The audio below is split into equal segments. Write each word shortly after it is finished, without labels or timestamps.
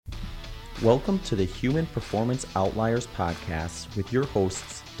Welcome to the Human Performance Outliers podcast with your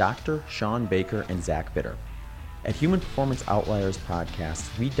hosts, Dr. Sean Baker and Zach Bitter. At Human Performance Outliers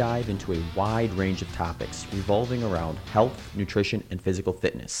podcast, we dive into a wide range of topics revolving around health, nutrition, and physical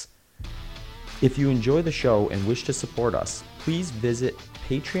fitness. If you enjoy the show and wish to support us, please visit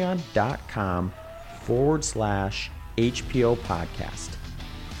patreon.com/HPO podcast.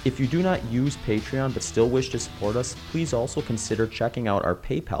 If you do not use Patreon but still wish to support us, please also consider checking out our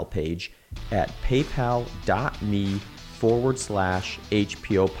PayPal page at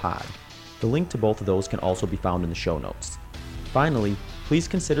paypal.me/HPO pod. The link to both of those can also be found in the show notes. Finally, please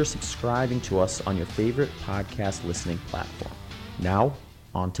consider subscribing to us on your favorite podcast listening platform. Now,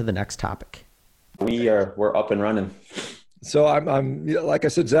 on to the next topic. We're up and running. So I'm like I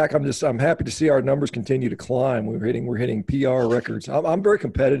said, Zach, I'm happy to see our numbers continue to climb. We're hitting PR records. I'm very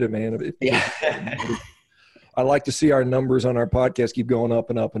competitive, man. Yeah. I like to see our numbers on our podcast keep going up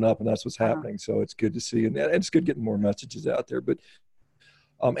and up and up, and that's what's happening. So it's good to see, and it's good getting more messages out there. But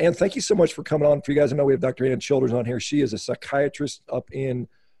Ann, thank you so much for coming on. For you guys, I know we have Dr. Ann Childers on here. She is a psychiatrist up in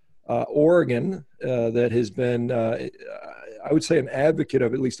Oregon that has been, I would say, an advocate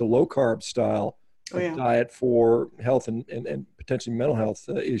of at least a low-carb style diet for health and potentially mental health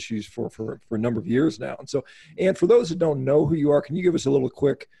issues for a number of years now. And so, Ann, for those that don't know who you are, can you give us a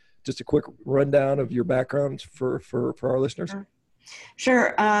quick rundown of your background for our listeners?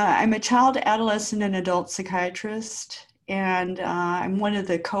 Sure. I'm a child, adolescent, and adult psychiatrist, and I'm one of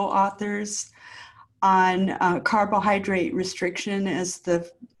the co-authors on carbohydrate restriction as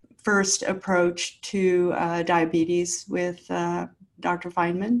the first approach to diabetes with Dr.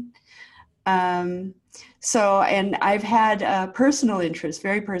 Feynman. And I've had a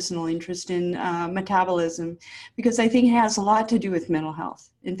very personal interest in metabolism, because I think it has a lot to do with mental health.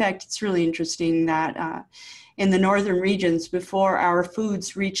 In fact, it's really interesting that in the northern regions, before our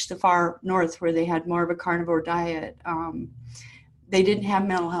foods reached the far north where they had more of a carnivore diet, they didn't have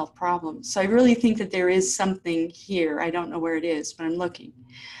mental health problems. So I really think that there is something here. I don't know where it is, but I'm looking.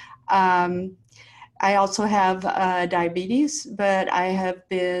 I also have diabetes, but I have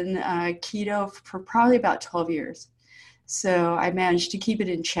been keto for probably about 12 years. So I managed to keep it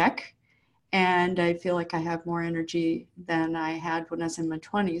in check, and I feel like I have more energy than I had when I was in my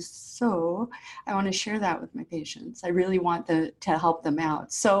 20s. So I want to share that with my patients. I really want to help them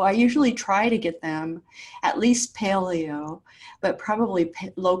out. So I usually try to get them at least paleo, but probably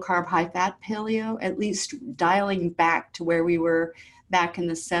low carb, high fat paleo, at least dialing back to where we were back in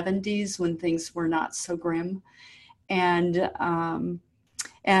the 70s when things were not so grim. And I'm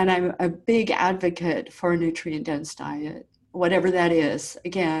a big advocate for a nutrient-dense diet, whatever that is.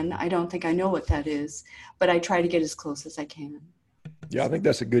 Again, I don't think I know what that is, but I try to get as close as I can. Yeah, I think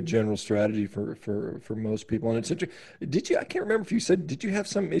that's a good general strategy for most people. And it's interesting. I can't remember if you said, did you have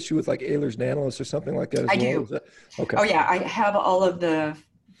some issue with like Ehlers-Danlos or something like that as I well? do. Okay. Oh yeah, I have all of the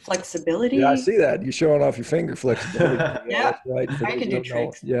flexibility. Yeah, I see that. You're showing off your finger flexibility. Yeah, that's right. I can do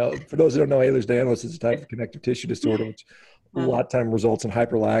tricks. For those who don't know, Ehlers-Danlos is a type of connective tissue disorder, which a lot of time results in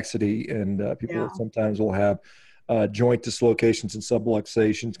hyperlaxity, and people sometimes will have joint dislocations and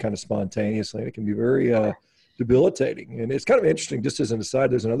subluxations kind of spontaneously. It can be very debilitating. And it's kind of interesting, just as an aside,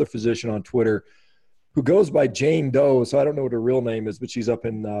 there's another physician on Twitter who goes by Jane Doe. So I don't know what her real name is, but she's up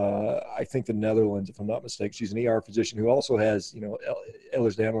in, I think, the Netherlands, if I'm not mistaken. She's an ER physician who also has,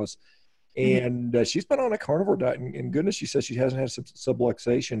 Ehlers-Danlos. And she's been on a carnivore diet. And goodness, she says she hasn't had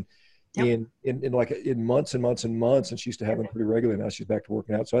subluxation in months and months and months. And she used to have them pretty regularly. Now she's back to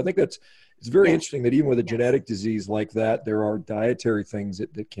working out. So I think it's very interesting that even with a genetic disease like that, there are dietary things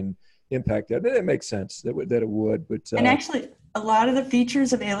that can impact that. And it makes sense that it would. But and actually, a lot of the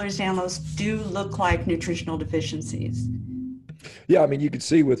features of Ehlers-Danlos do look like nutritional deficiencies. Yeah, I mean, you could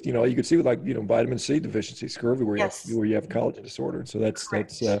see with vitamin C deficiency, scurvy, where you have collagen disorder. So that's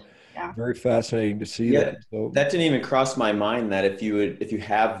very fascinating to see that. So that didn't even cross my mind that if you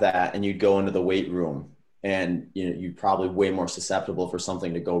have that and you'd go into the weight room and you're probably way more susceptible for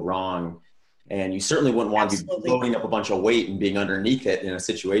something to go wrong. And you certainly wouldn't want to be loading up a bunch of weight and being underneath it in a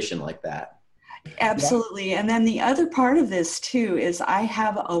situation like that. Absolutely. Yeah. And then the other part of this too is I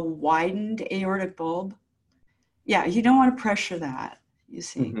have a widened aortic bulb. Yeah, you don't want to pressure that, you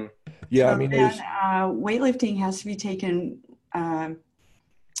see. Mm-hmm. Yeah, so weightlifting has to be taken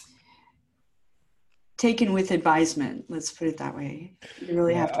with advisement. Let's put it that way. You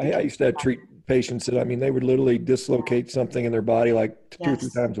really have to. I used to treat patients that, they would literally dislocate something in their body like 2 or 3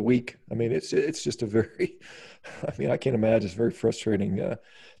 times a week. It's just a very, I can't imagine. It's a very frustrating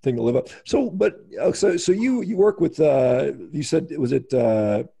thing to live up. So you work with, you said, who was it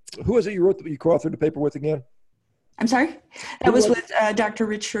you co-authored the paper with again? I'm sorry? That was with Dr.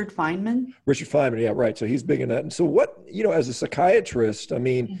 Richard Feynman. Richard Feynman, yeah, right. So he's big in that. And so what, as a psychiatrist, I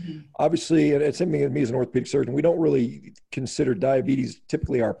mean, obviously, and it's me as an orthopedic surgeon, we don't really consider diabetes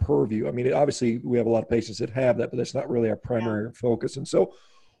typically our purview. I mean, obviously, we have a lot of patients that have that, but that's not really our primary focus. And so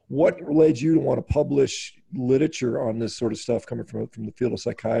what led you to want to publish literature on this sort of stuff coming from the field of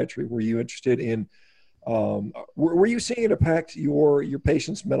psychiatry? Were you interested in, were you seeing it impact your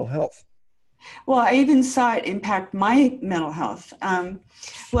patients' mental health? Well, I even saw it impact my mental health.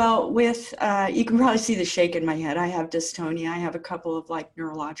 Well, you can probably see the shake in my head. I have dystonia. I have a couple of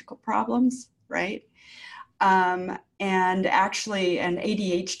neurological problems, right? And actually, and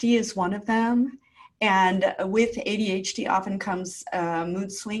ADHD is one of them. And with ADHD often comes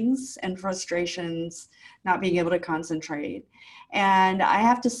mood swings and frustrations, not being able to concentrate. And I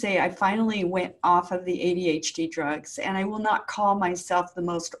have to say, I finally went off of the ADHD drugs, and I will not call myself the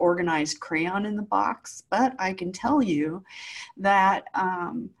most organized crayon in the box, but I can tell you that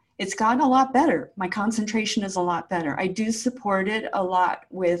it's gotten a lot better. My concentration is a lot better. I do support it a lot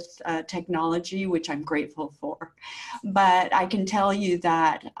with technology, which I'm grateful for. But I can tell you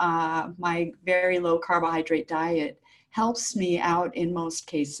that my very low carbohydrate diet helps me out in most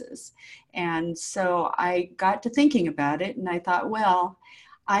cases. And so I got to thinking about it, and I thought, well,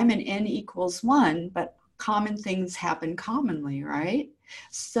 I'm an N equals 1, but common things happen commonly, right?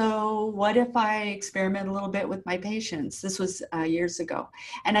 So what if I experiment a little bit with my patients? This was years ago.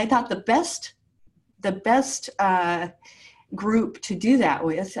 And I thought the best group to do that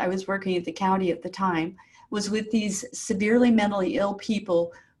with, I was working at the county at the time, was with these severely mentally ill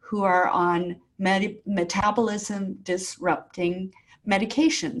people who are on metabolism disrupting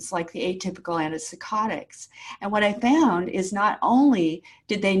medications like the atypical antipsychotics. And what I found is not only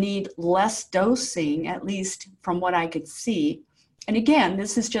did they need less dosing, at least from what I could see, and again,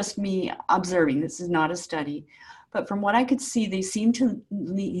 this is just me observing, this is not a study, but from what I could see, they seemed to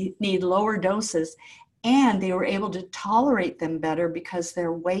need lower doses, and they were able to tolerate them better because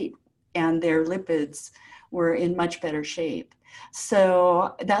their weight and their lipids were in much better shape.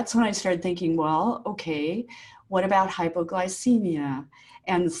 So that's when I started thinking, well, okay, what about hypoglycemia?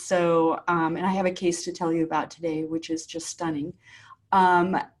 And so, and I have a case to tell you about today, which is just stunning.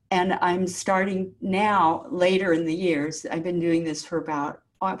 And I'm starting now, later in the years, I've been doing this for about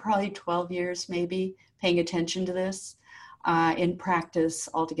probably 12 years, maybe, paying attention to this. In practice,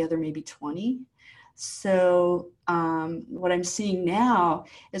 altogether, maybe 20. So what I'm seeing now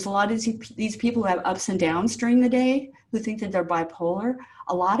is a lot of these people who have ups and downs during the day, who think that they're bipolar,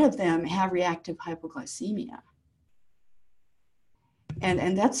 a lot of them have reactive hypoglycemia.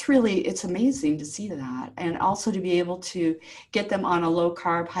 And that's really, it's amazing to see that. And also to be able to get them on a low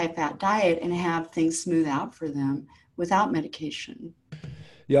carb, high fat diet and have things smooth out for them without medication.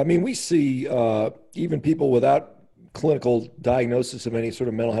 Yeah, I mean, we see even people without clinical diagnosis of any sort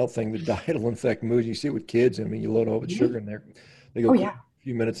of mental health thing, the diet will affect mood. You see it with kids. I mean, you load up with sugar in there. They go a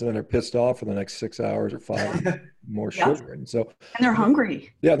few minutes and then they're pissed off for the next 6 hours or 5 more sugar. And so, and they're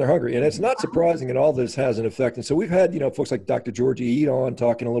hungry. Yeah, they're hungry. And it's not surprising that all this has an effect. And so we've had, folks like Dr. Georgie Eid on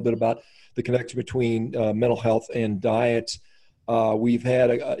talking a little bit about the connection between mental health and diet. We've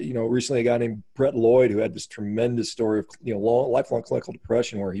had, recently a guy named Brett Lloyd who had this tremendous story of, lifelong clinical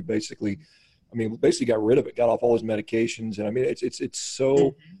depression where he basically got rid of it, got off all his medications. And I mean, it's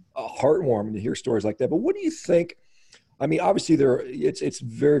so heartwarming to hear stories like that. But what do you think? I mean, obviously it's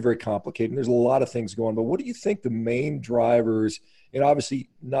very, very complicated and there's a lot of things going on, but what do you think the main drivers, and obviously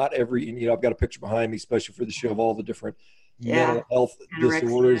not every, I've got a picture behind me, especially for the show, of all the different mental health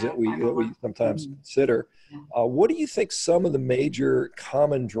disorders that we sometimes consider. What do you think some of the major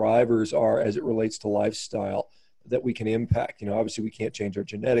common drivers are as it relates to lifestyle that we can impact? Obviously we can't change our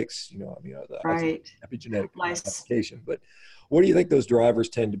genetics, the epigenetic modification, but what do you think those drivers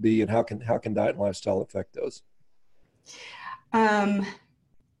tend to be, and how can diet and lifestyle affect those?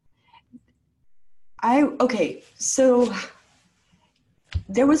 So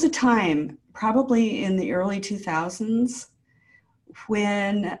there was a time, probably in the early 2000s,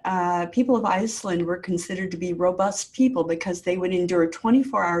 when people of Iceland were considered to be robust people because they would endure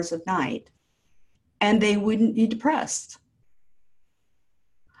 24 hours of night and they wouldn't be depressed.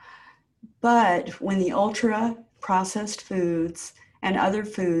 But when the ultra processed foods and other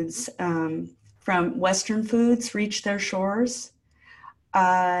foods from Western foods reached their shores,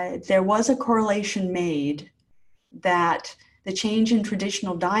 there was a correlation made that the change in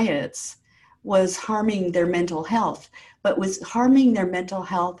traditional diets was harming their mental health, but was harming their mental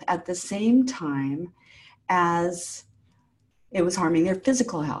health at the same time as it was harming their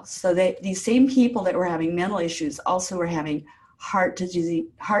physical health. So these same people that were having mental issues also were having heart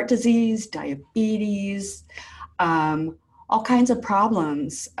disease, diabetes, all kinds of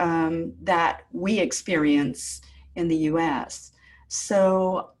problems that we experience in the US.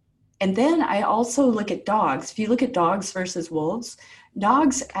 So, and then I also look at dogs. If you look at dogs versus wolves,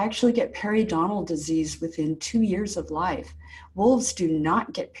 dogs actually get periodontal disease within 2 years of life. Wolves do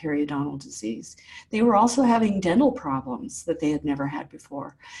not get periodontal disease. They were also having dental problems that they had never had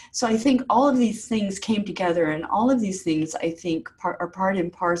before. So I think all of these things came together, and all of these things I think are part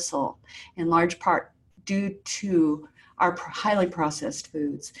and parcel, in large part due to our highly processed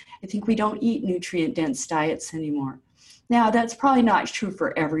foods. I think we don't eat nutrient-dense diets anymore. Now, that's probably not true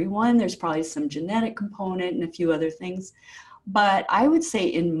for everyone. There's probably some genetic component and a few other things. But I would say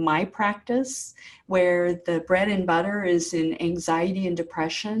in my practice, where the bread and butter is in anxiety and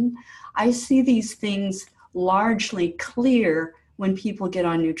depression, I see these things largely clear when people get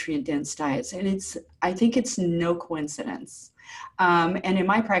on nutrient-dense diets. And I think it's no coincidence. And in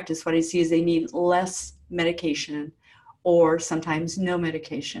my practice, what I see is they need less medication or sometimes no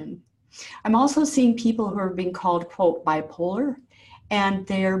medication. I'm also seeing people who are being called, quote, bipolar, and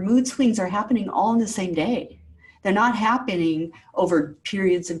their mood swings are happening all in the same day. They're not happening over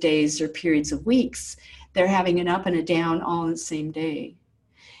periods of days or periods of weeks. They're having an up and a down all in the same day.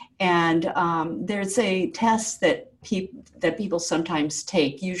 And there's a test that people sometimes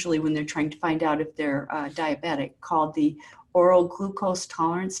take, usually when they're trying to find out if they're diabetic, called the oral glucose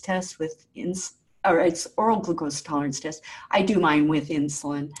tolerance test it's oral glucose tolerance test. I do mine with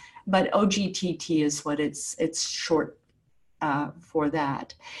insulin, but OGTT is what it's short for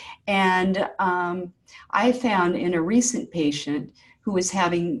that. And I found in a recent patient who was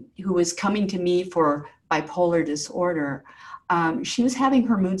coming to me for bipolar disorder, she was having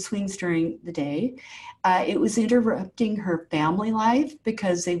her mood swings during the day. It was interrupting her family life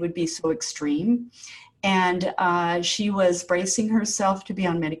because they would be so extreme. And she was bracing herself to be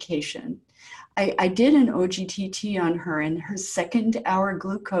on medication. I did an OGTT on her, and her second hour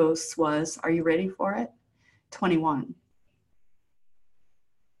glucose was, are you ready for it? 21.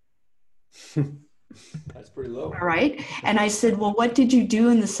 That's pretty low. All right. And I said, well, what did you do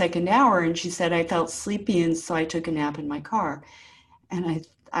in the second hour? And she said, I felt sleepy, and so I took a nap in my car. And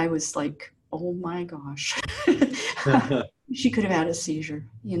I was like, oh my gosh. She could have had a seizure,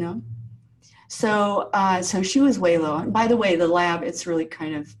 you know? So she was way low. And by the way, the lab, it's really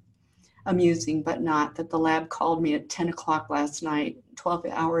kind of amusing, but not, that the lab called me at 10 o'clock last night, 12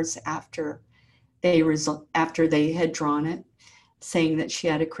 hours after they had drawn it, saying that she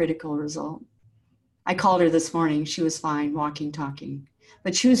had a critical result. I called her this morning. She was fine, walking, talking,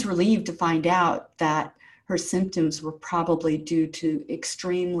 but she was relieved to find out that her symptoms were probably due to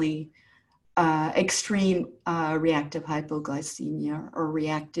extreme reactive hypoglycemia or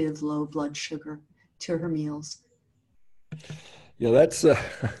reactive low blood sugar to her meals. Yeah, that's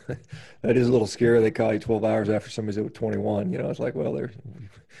that is a little scary. They call you 12 hours after somebody's at 21. You know, it's like, well,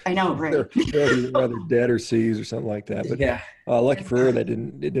 I know, right? they're rather dead or seized or something like that. But yeah, lucky for her, it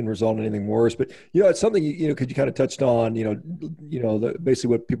didn't result in anything worse. But you know, it's something because you kind of touched on, basically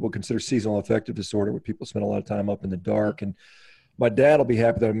what people consider seasonal affective disorder, where people spend a lot of time up in the dark. And my dad will be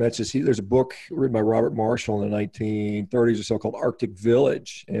happy that I mentioned this. There's a book written by Robert Marshall in the 1930s or so called Arctic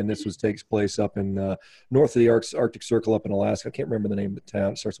Village. And this takes place up in north of the Arctic Circle up in Alaska. I can't remember the name of the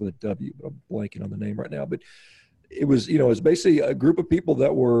town. It starts with a W, but I'm blanking on the name right now. But it was basically a group of people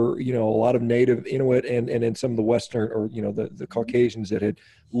that were, a lot of native Inuit and then some of the Western or, the Caucasians that had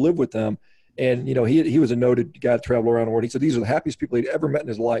lived with them. And, he was a noted guy that traveled around the world. He said, these are the happiest people he'd ever met in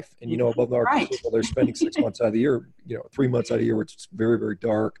his life. And, above the Arctic Circle, they're spending 6 months out of the year, 3 months out of the year, which is very, very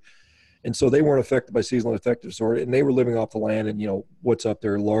dark. And so they weren't affected by seasonal affective disorder, and they were living off the land. And, what's up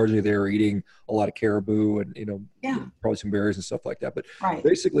there, largely they were eating a lot of caribou and, probably some berries and stuff like that. But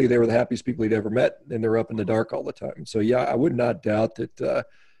basically they were the happiest people he'd ever met, and they're up in the dark all the time. So, yeah, I would not doubt that,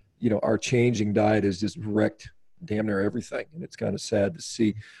 our changing diet has just wrecked damn near everything. And it's kind of sad to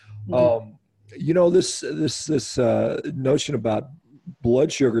see. Mm-hmm. This notion about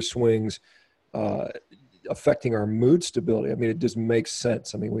blood sugar swings affecting our mood stability. I mean, it just makes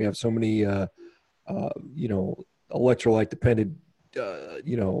sense. I mean, we have so many, electrolyte dependent,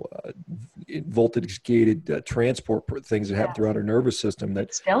 voltage gated transport things that happen throughout our nervous system.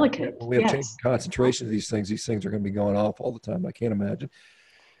 That's delicate. When we have changing concentration of these things are going to be going off all the time. I can't imagine.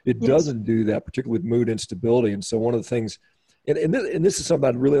 It doesn't do that, particularly with mood instability. And so one of the things, and this is something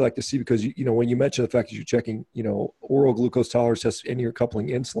I'd really like to see, because, when you mention the fact that you're checking, oral glucose tolerance tests and you're coupling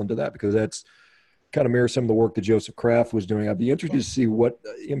insulin to that, because that's kind of mirrors some of the work that Joseph Kraft was doing. I'd be interested to see what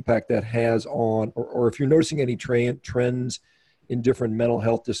impact that has on, or if you're noticing any trends in different mental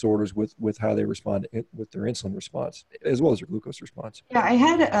health disorders with how they respond with their insulin response, as well as their glucose response. Yeah, I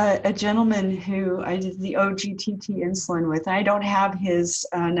had a gentleman who I did the OGTT insulin with. I don't have his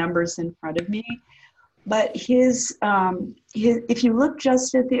numbers in front of me, but his if you look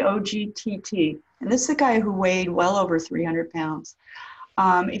just at the OGTT, and this is a guy who weighed well over 300 pounds.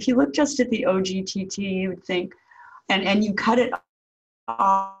 If you look just at the OGTT, you would think, and you cut it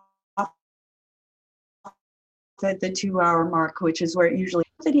off at the 2-hour mark, which is where it usually,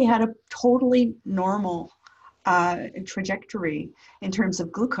 that he had a totally normal trajectory in terms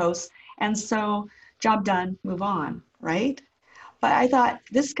of glucose. And so job done, move on, right? But I thought,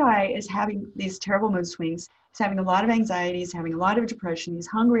 this guy is having these terrible mood swings. He's having a lot of anxiety. He's having a lot of depression. He's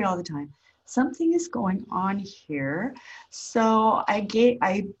hungry all the time. Something is going on here. So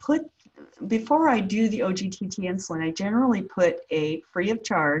I put, before I do the OGTT insulin, I generally put a free of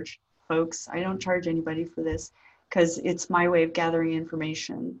charge, folks, I don't charge anybody for this because it's my way of gathering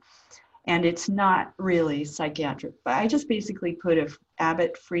information. And it's not really psychiatric, but I just basically put a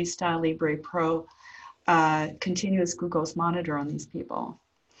Abbott Freestyle Libre Pro continuous glucose monitor on these people.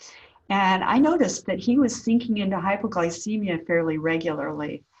 And I noticed that he was sinking into hypoglycemia fairly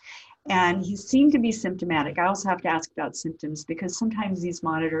regularly. And he seemed to be symptomatic. I also have to ask about symptoms because sometimes these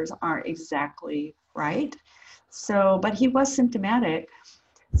monitors aren't exactly right. So, but he was symptomatic.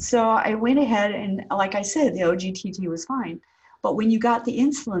 So I went ahead and, like I said, the OGTT was fine. But when you got the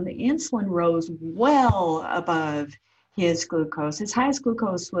insulin rose well above his glucose. His highest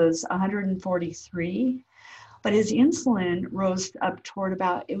glucose was 143, but his insulin rose up toward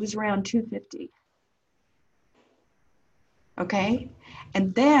about, it was around 250. Okay.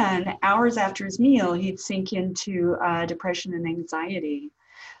 And then hours after his meal, he'd sink into depression and anxiety.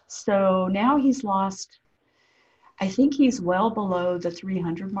 So now he's lost, I think he's well below the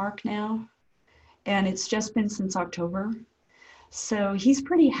 300 mark now. And it's just been since October. So he's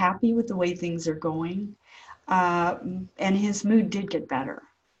pretty happy with the way things are going. And his mood did get better.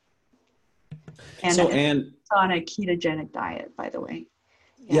 And so, Ann, on a ketogenic diet, by the way.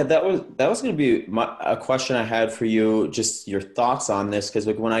 Yeah, that was going to be a question I had for you, just your thoughts on this, because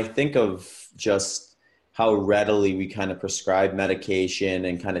like when I think of just how readily we kind of prescribe medication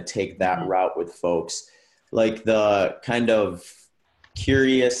and kind of take that route with folks, like the kind of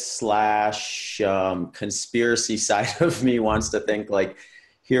curious / conspiracy side of me wants to think like,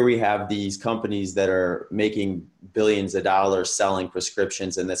 here we have these companies that are making billions of dollars selling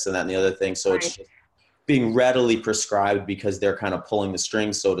prescriptions and this and that and the other thing. So It's just being readily prescribed because they're kind of pulling the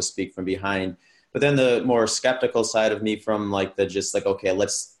strings, so to speak, from behind. But then the more skeptical side of me from like the just like, okay,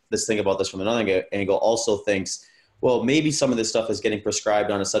 let's think about this from another angle, also thinks, well, maybe some of this stuff is getting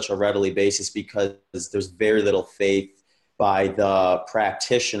prescribed on such a readily basis because there's very little faith by the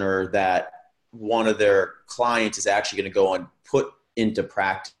practitioner that one of their clients is actually going to go and put into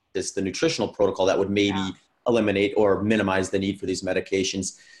practice the nutritional protocol that would maybe eliminate or minimize the need for these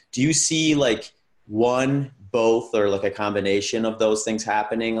medications. Do you see like one, both, or like a combination of those things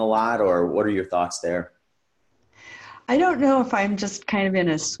happening a lot, or what are your thoughts there? I don't know if I'm just kind of in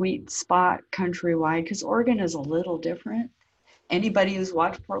a sweet spot countrywide, because Oregon is a little different. Anybody who's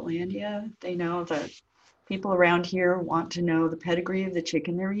watched Portlandia, they know that people around here want to know the pedigree of the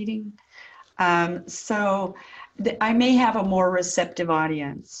chicken they're eating. So I may have a more receptive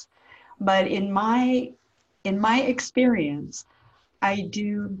audience, but in my experience, I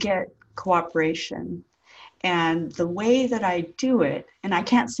do get cooperation. And the way that I do it, and I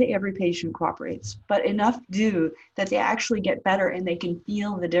can't say every patient cooperates, but enough do that they actually get better and they can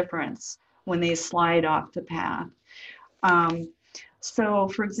feel the difference when they slide off the path. So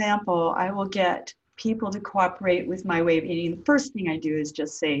for example, I will get people to cooperate with my way of eating. The first thing I do is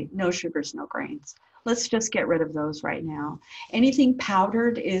just say, no sugars, no grains. Let's just get rid of those right now. Anything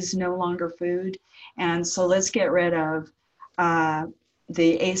powdered is no longer food. And so let's get rid of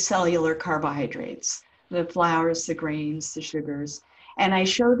the acellular carbohydrates, the flours, the grains, the sugars. And I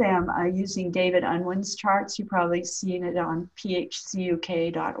show them using David Unwin's charts. You've probably seen it on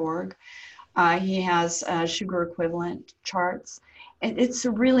phcuk.org. He has sugar equivalent charts. And it's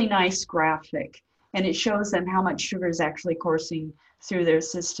a really nice graphic. And it shows them how much sugar is actually coursing through their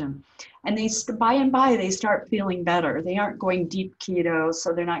system. And they, by and by, they start feeling better. They aren't going deep keto,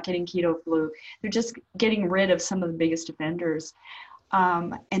 so they're not getting keto flu. They're just getting rid of some of the biggest offenders.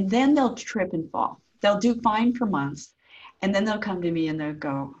 And then they'll trip and fall. They'll do fine for months. And then they'll come to me and they'll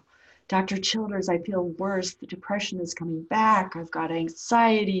go, Dr. Childers, I feel worse. The depression is coming back. I've got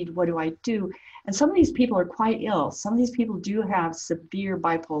anxiety. What do I do? And some of these people are quite ill. Some of these people do have severe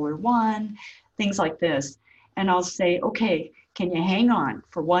bipolar 1, things like this. And I'll say, okay, can you hang on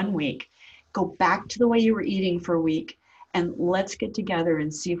for 1 week? Go back to the way you were eating for a week and let's get together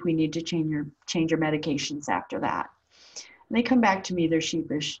and see if we need to change your medications after that. And they come back to me, they're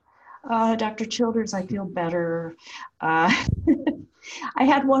sheepish. Dr. Childers, I feel better. I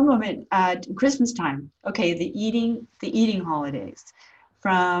had one woman, Christmas time. Okay, the eating holidays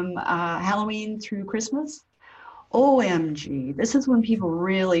from Halloween through Christmas. OMG, this is when people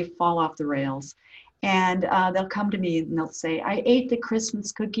really fall off the rails. And they'll come to me and they'll say, I ate the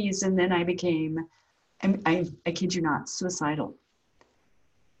Christmas cookies and then I became, I kid you not, suicidal.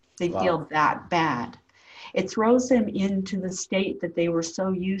 They feel that bad. It throws them into the state that they were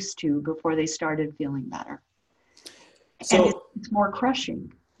so used to before they started feeling better. So, and it's more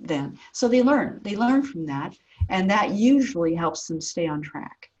crushing then. So they learn from that. And that usually helps them stay on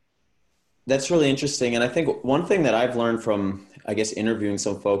track. That's really interesting. And I think one thing that I've learned from, I guess, interviewing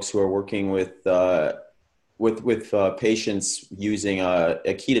some folks who are working with patients using a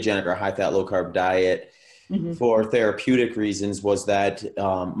ketogenic or high fat, low carb diet for therapeutic reasons was that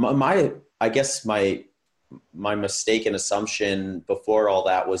my mistaken assumption before all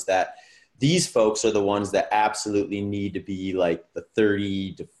that was that these folks are the ones that absolutely need to be like the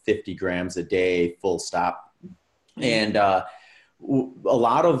 30 to 50 grams a day, full stop. And a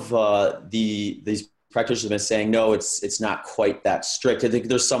lot of these practitioners have been saying, no, it's not quite that strict. I think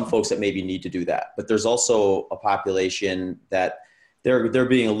there's some folks that maybe need to do that, but there's also a population that they're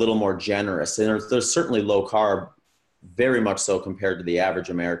being a little more generous. And there's certainly low carb, very much so compared to the average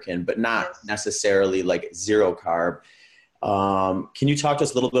American, but not necessarily like zero carb. Can you talk to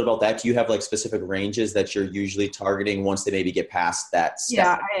us a little bit about that? Do you have like specific ranges that you're usually targeting once they maybe get past that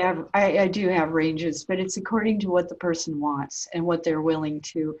step? Yeah, I do have ranges, but it's according to what the person wants and what they're willing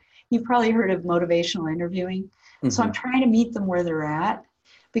to. You've probably heard of motivational interviewing. So I'm trying to meet them where they're at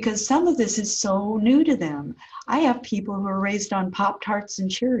because some of this is so new to them. I have people who are raised on Pop-Tarts and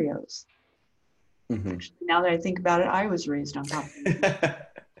Cheerios. Actually, now that I think about it, I was raised on Pop-Tarts.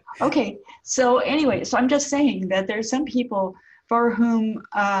 Okay, so anyway, so I'm just saying that there's some people for whom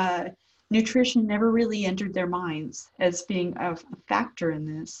nutrition never really entered their minds as being a factor in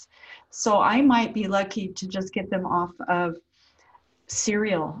this. So I might be lucky to just get them off of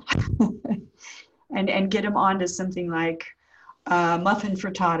cereal and get them onto something like muffin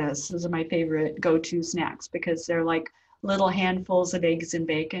frittatas. Those are my favorite go-to snacks because they're like little handfuls of eggs and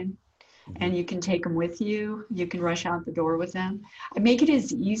bacon. And you can take them with you. You can rush out the door with them. I make it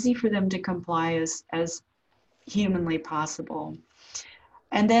as easy for them to comply as humanly possible.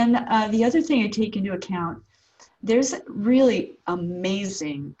 And then the other thing I take into account, there's a really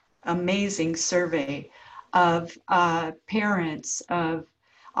amazing survey of parents of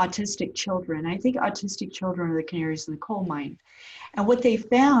autistic children. I think autistic children are the canaries in the coal mine. And what they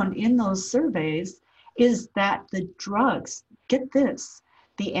found in those surveys is that the drugs, get this,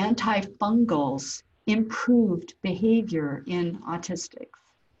 the antifungals improved behavior in autistics.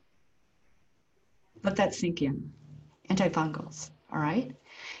 Let that sink in. Antifungals, all right?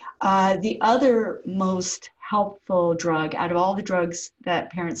 The other most helpful drug out of all the drugs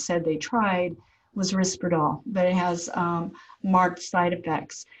that parents said they tried was Risperdal, but it has marked side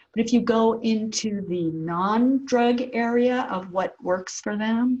effects. But if you go into the non-drug area of what works for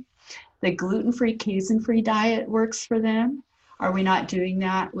them, the gluten-free, casein-free diet works for them. Are we not doing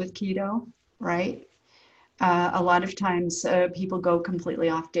that with keto, right? A lot of times people go completely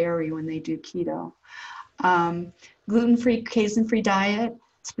off dairy when they do keto. Gluten-free, casein-free diet,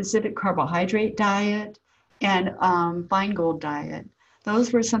 specific carbohydrate diet, and Feingold diet.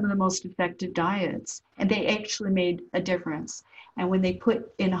 Those were some of the most effective diets, and they actually made a difference. And when they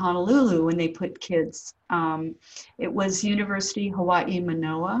put in Honolulu, when they put kids, it was University Hawaii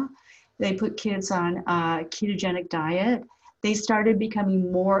Manoa, they put kids on a ketogenic diet. They started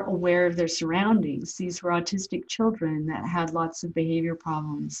becoming more aware of their surroundings. These were autistic children that had lots of behavior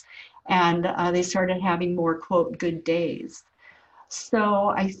problems. And they started having more, quote, good days. So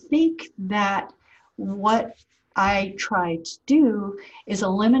I think that what I try to do is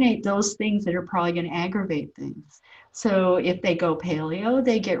eliminate those things that are probably going to aggravate things. So if they go paleo,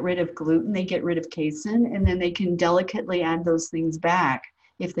 they get rid of gluten, they get rid of casein, and then they can delicately add those things back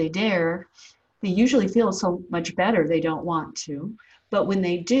if they dare. They usually feel so much better, they don't want to. But when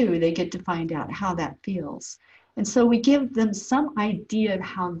they do, they get to find out how that feels. And so we give them some idea of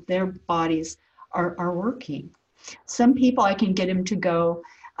how their bodies are working. Some people, I can get them to go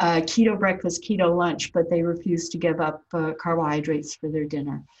keto breakfast, keto lunch, but they refuse to give up carbohydrates for their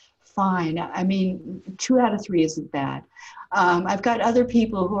dinner. Fine. I mean, 2 out of 3 isn't bad. I've got other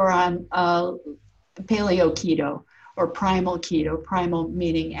people who are on paleo keto or primal keto, primal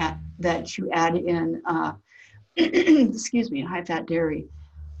meaning that you add in, excuse me, high-fat dairy.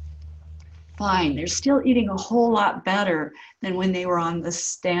 fine. They're still eating a whole lot better than when they were on the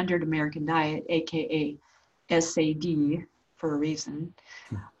standard American diet, aka SAD, for a reason.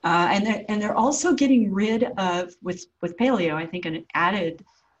 And they're also getting rid of, with paleo, I think an added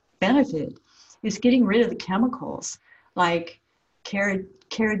benefit is getting rid of the chemicals like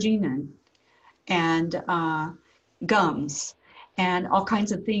carrageenan and gums and all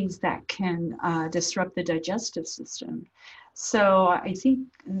kinds of things that can disrupt the digestive system. So I think,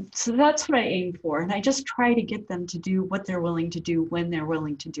 so that's what I aim for. And I just try to get them to do what they're willing to do when they're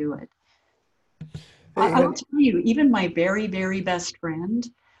willing to do it. I'll tell you, even my very, very best friend,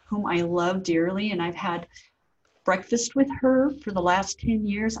 whom I love dearly, and I've had breakfast with her for the last 10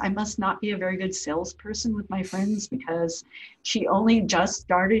 years. I must not be a very good salesperson with my friends because she only just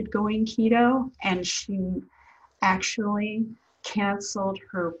started going keto, and she actually canceled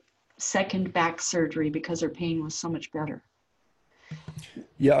her second back surgery because her pain was so much better.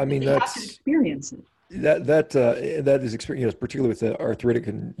 Yeah, I mean, that's, you have to experience it. That is experience, particularly with the arthritic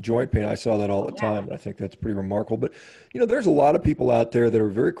and joint pain. I saw that all the time, and I think that's pretty remarkable. But there's a lot of people out there that are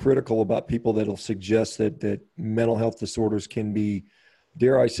very critical about people that'll suggest that mental health disorders can be,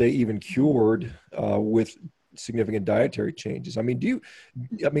 dare I say, even cured with significant dietary changes. I mean,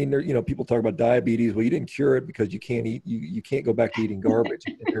 people talk about diabetes. Well, you didn't cure it because you can't eat. You can't go back to eating garbage.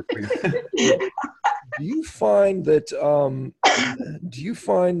 Do you find that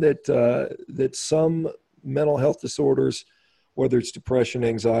that some mental health disorders, whether it's depression,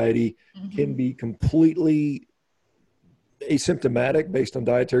 anxiety, can be completely asymptomatic based on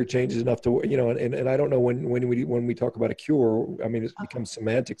dietary changes enough to, and I don't know when we talk about a cure, I mean, it becomes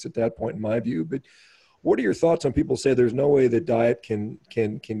semantics at that point in my view, but what are your thoughts on people say there's no way that diet can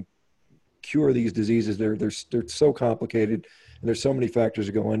cure these diseases? They're so complicated, and there's so many factors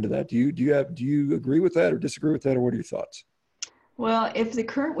that go into that. Do you agree with that or disagree with that, or what are your thoughts? Well, if the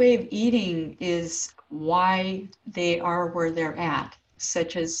current way of eating is why they are where they're at,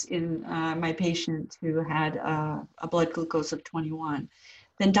 such as in my patient who had a blood glucose of 21,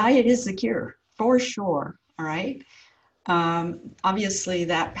 then diet is the cure for sure. All right. Obviously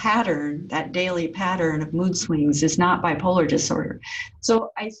that daily pattern of mood swings is not bipolar disorder.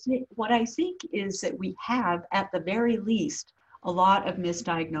 So what I think is that we have, at the very least, a lot of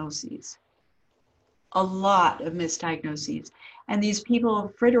misdiagnoses. And these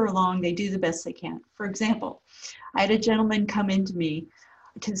people fritter along, they do the best they can. For example, I had a gentleman come into me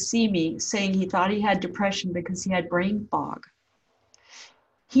to see me saying he thought he had depression because he had brain fog.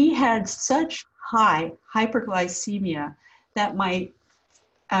 He had such high hyperglycemia that my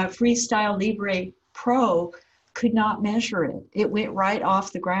Freestyle Libre Pro could not measure it. It went right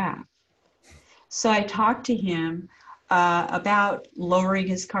off the graph. So I talked to him about lowering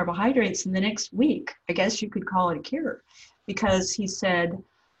his carbohydrates, and the next week, I guess you could call it a cure, because he said,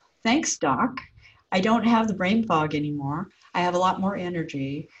 "Thanks, doc. I don't have the brain fog anymore. I have a lot more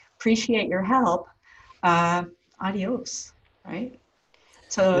energy. Appreciate your help. Adios." Right?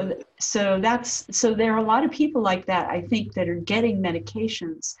 So there are a lot of people like that, I think, that are getting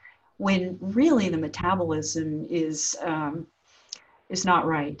medications when really the metabolism is not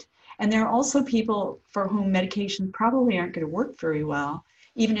right. And there are also people for whom medications probably aren't going to work very well,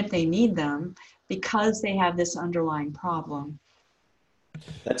 even if they need them, because they have this underlying problem.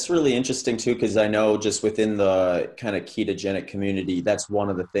 That's really interesting too, because I know just within the kind of ketogenic community, that's one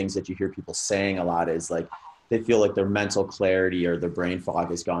of the things that you hear people saying a lot is like, they feel like their mental clarity or their brain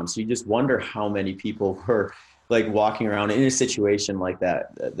fog is gone. So you just wonder how many people were like walking around in a situation like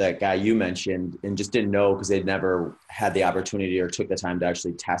that guy you mentioned, and just didn't know because they'd never had the opportunity or took the time to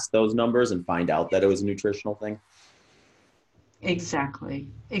actually test those numbers and find out that it was a nutritional thing. Exactly.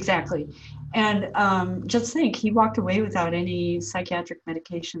 And just think, he walked away without any psychiatric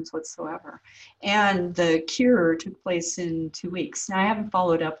medications whatsoever. And the cure took place in 2 weeks. Now, I haven't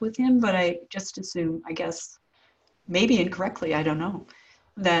followed up with him, but I just assume, I guess, maybe incorrectly, I don't know,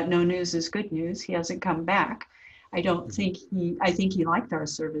 that no news is good news. He hasn't come back. I think he liked our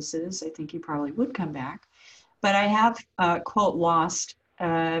services. I think he probably would come back. But I have, quote, lost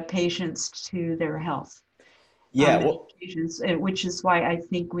patients to their health. Yeah, which is why I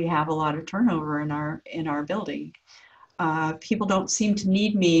think we have a lot of turnover in our building. People don't seem to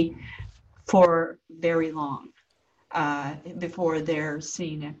need me for very long before they're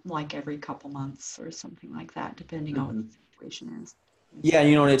seen like every couple months or something like that, depending on what the situation is. Yeah,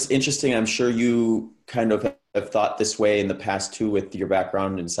 and it's interesting. I'm sure you kind of have thought this way in the past too, with your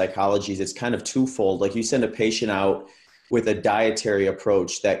background in psychology. It's kind of twofold. Like, you send a patient out with a dietary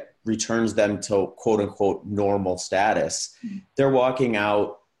approach that returns them to quote unquote normal status. They're walking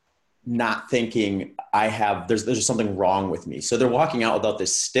out not thinking there's something wrong with me. So they're walking out without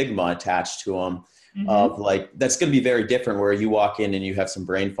this stigma attached to them of like, that's going to be very different where you walk in and you have some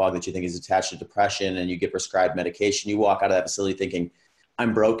brain fog that you think is attached to depression and you get prescribed medication. You walk out of that facility thinking,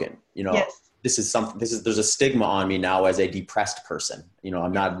 I'm broken. Yes. There's a stigma on me now as a depressed person.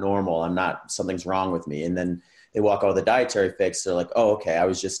 I'm not normal. Something's wrong with me. And then they walk out with a dietary fix. They're like, oh, okay, I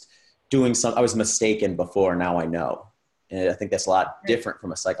was just I was mistaken before. Now I know. And I think that's a lot different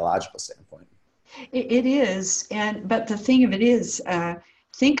from a psychological standpoint. It is. But the thing of it is,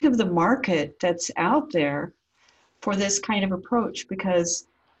 think of the market that's out there for this kind of approach, because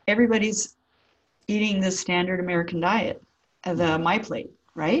everybody's eating the standard American diet, the MyPlate,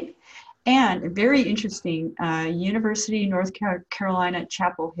 right? And very interesting, University of North Carolina at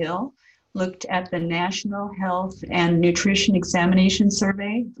Chapel Hill looked at the National Health and Nutrition Examination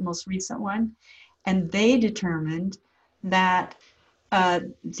Survey, the most recent one, and they determined that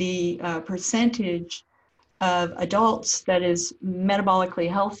the percentage of adults that is metabolically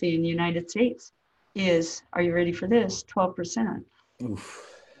healthy in the United States is, are you ready for this, 12%.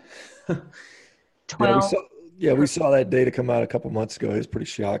 Oof. 12. We saw that data come out a couple months ago. It was pretty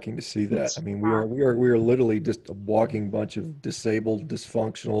shocking to see that. I mean, we are literally just a walking bunch of disabled,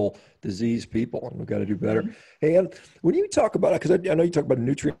 dysfunctional, diseased people, and we've got to do better. Mm-hmm. Hey, and when you talk about it, because I know you talk about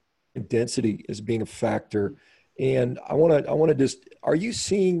nutrient density as being a factor, and I want to just, are you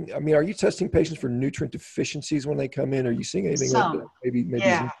testing patients for nutrient deficiencies when they come in? Are you seeing anything like that? Maybe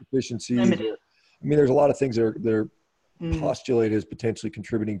some deficiencies? There's a lot of things that are postulated as potentially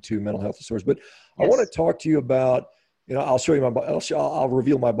contributing to mental health disorders. But I want to talk to you about, I'll show you I'll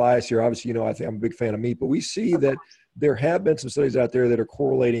reveal my bias here. Obviously, I think I'm a big fan of meat, but we see that there have been some studies out there that are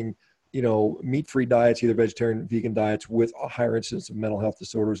correlating, meat-free diets, either vegetarian, vegan diets, with a higher incidence of mental health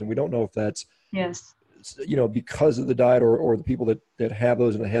disorders. And we don't know if that's, because of the diet or the people that have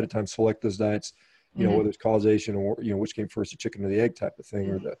those and ahead of time select those diets, whether it's causation or, which came first, the chicken or the egg type of thing,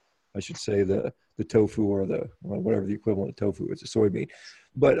 or the tofu or whatever the equivalent of tofu is, a soybean.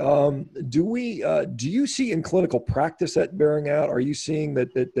 But do you see in clinical practice that bearing out? Are you seeing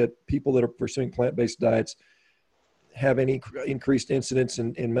that people that are pursuing plant-based diets have any increased incidence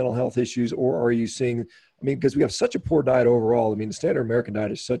in mental health issues, or are you seeing, because we have such a poor diet overall. The standard American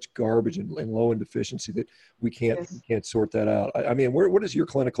diet is such garbage and low in deficiency that we can't sort that out. What does your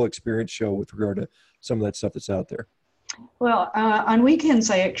clinical experience show with regard to some of that stuff that's out there? Well, on weekends,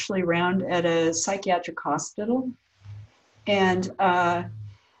 I actually round at a psychiatric hospital. And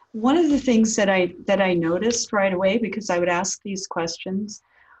one of the things that I noticed right away, because I would ask these questions,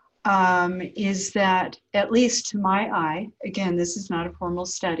 is that, at least to my eye, again, this is not a formal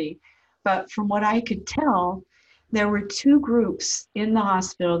study, but from what I could tell, there were two groups in the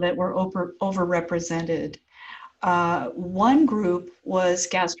hospital that were overrepresented. One group was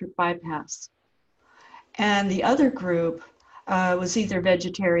gastric bypass. And the other group was either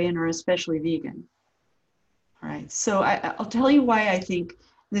vegetarian or especially vegan. All right, so I'll tell you why I think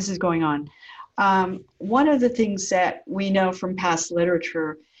this is going on. One of the things that we know from past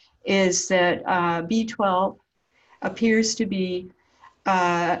literature is that B12 appears to be,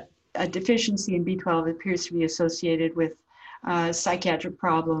 a deficiency in B12 appears to be associated with psychiatric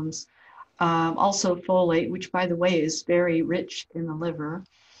problems. Also folate, which by the way is very rich in the liver.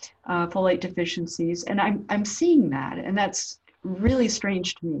 Folate deficiencies, and I'm seeing that, and that's really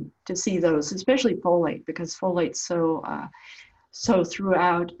strange to me to see those, especially folate, because folate's so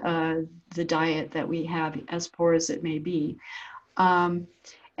throughout the diet that we have, as poor as it may be, and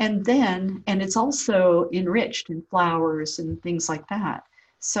it's also enriched in flours and things like that.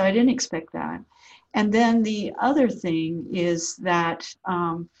 So I didn't expect that. And then the other thing is that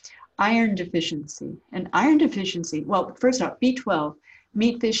iron deficiency, well, first off, B12.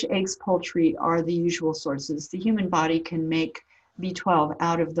 Meat, fish, eggs, poultry are the usual sources. The human body can make B12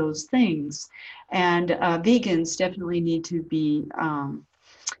 out of those things. And vegans definitely need to be,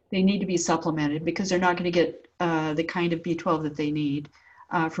 supplemented, because they're not going to get the kind of B12 that they need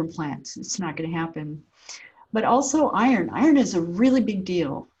from plants. It's not going to happen. But also iron. Iron is a really big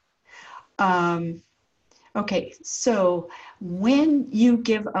deal. Okay, so when you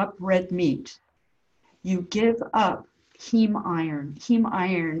give up red meat, you give up heme iron. Heme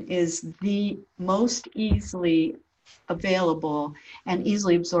iron is the most easily available and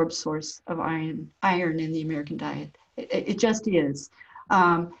easily absorbed source of iron in the American diet. It just is.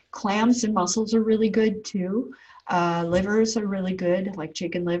 Clams and mussels are really good too. Livers are really good, like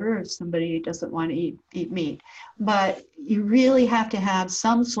chicken liver, if somebody doesn't want to eat meat. But you really have to have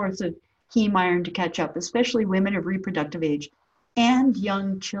some sorts of heme iron to catch up, especially women of reproductive age and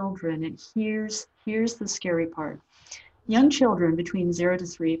young children. And here's the scary part. young children between 0 to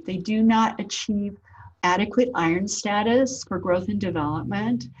 3, if they do not achieve adequate iron status for growth and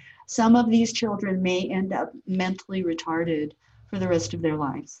development, some of these children may end up mentally retarded for the rest of their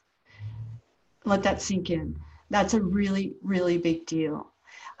lives. Let that sink in. That's a really, really big deal.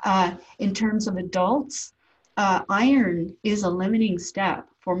 In terms of adults, iron is a limiting step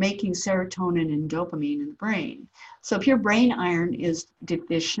for making serotonin and dopamine in the brain. So if your brain iron is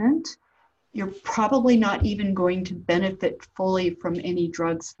deficient, you're probably not even going to benefit fully from any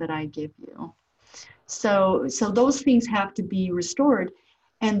drugs that I give you. So those things have to be restored.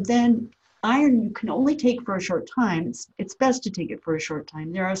 And then iron you can only take for a short time. It's best to take it for a short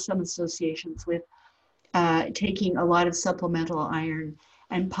time. There are some associations with taking a lot of supplemental iron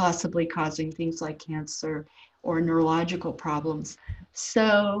and possibly causing things like cancer or neurological problems.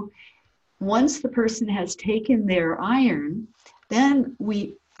 So once the person has taken their iron, then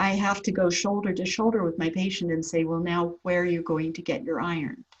I have to go shoulder to shoulder with my patient and say, well, now where are you going to get your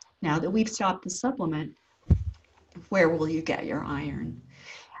iron? Now that we've stopped the supplement, where will you get your iron?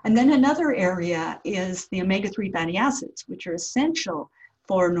 And then another area is the omega-3 fatty acids, which are essential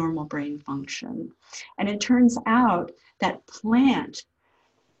for normal brain function. And it turns out that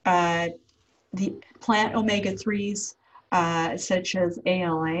the plant omega-3s, such as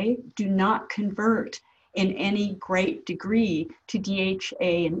ALA, do not convert in any great degree to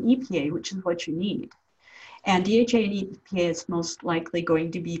DHA and EPA, which is what you need. And DHA and EPA is most likely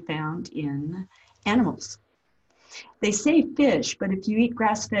going to be found in animals. They say fish, but if you eat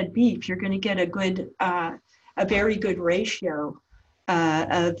grass-fed beef, you're going to get a very good ratio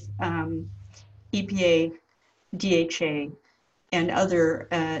of EPA, DHA, and other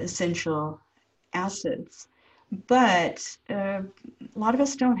essential acids. But a lot of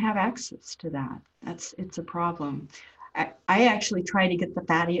us don't have access to that. It's a problem. I actually try to get the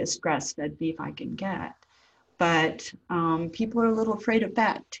fattiest grass-fed beef I can get, but people are a little afraid of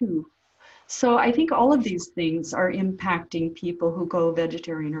fat too. So I think all of these things are impacting people who go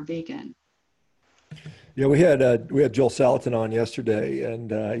vegetarian or vegan. Yeah, we had Joel Salatin on yesterday,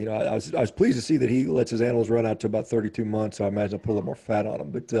 and I was pleased to see that he lets his animals run out to about 32 months. So I imagine I'll put a little more fat on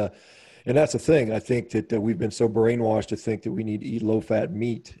them. But and that's the thing. I think that we've been so brainwashed to think that we need to eat low-fat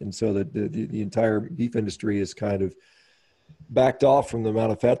meat, and so that the entire beef industry is kind of backed off from the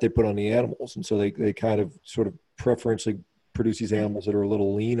amount of fat they put on the animals, and so they kind of sort of preferentially produce these animals that are a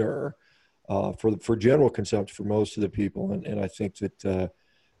little leaner for general consumption for most of the people. And I think that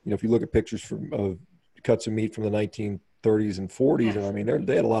if you look at pictures of cuts of meat from the 1930s and 40s, and I mean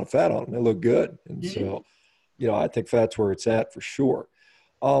they had a lot of fat on them. They look good, and so I think fat's where it's at for sure.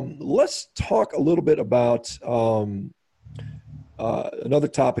 Let's talk a little bit about another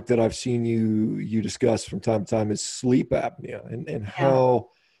topic that I've seen you discuss from time to time is sleep apnea, and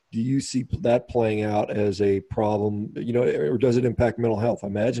how do you see that playing out as a problem? Or does it impact mental health? I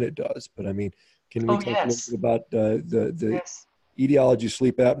imagine it does, but I mean, can we talk a little bit about the etiology of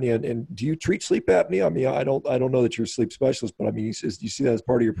sleep apnea, and do you treat sleep apnea? I mean, I don't know that you're a sleep specialist, but I mean, do you see that as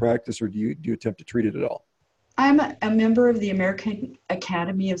part of your practice, or do you attempt to treat it at all? I'm a member of the American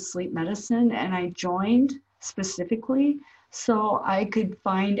Academy of Sleep Medicine, and I joined specifically so I could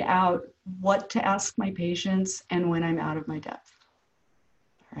find out what to ask my patients and when I'm out of my depth.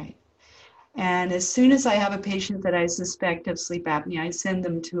 All right. And as soon as I have a patient that I suspect of sleep apnea, I send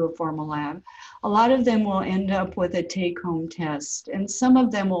them to a formal lab. A lot of them will end up with a take-home test, and some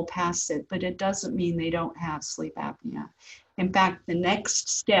of them will pass it, but it doesn't mean they don't have sleep apnea. In fact, the next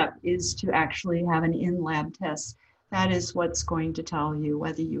step is to actually have an in-lab test. That is what's going to tell you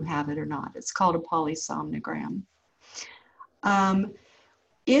whether you have it or not. It's called a polysomnogram.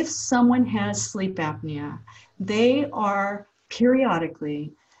 If someone has sleep apnea, they are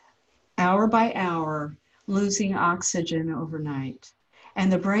periodically, hour by hour, losing oxygen overnight.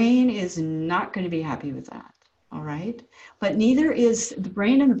 And the brain is not going to be happy with that, all right? But neither is the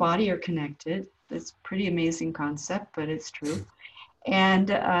brain and the body are connected. It's a pretty amazing concept, but it's true.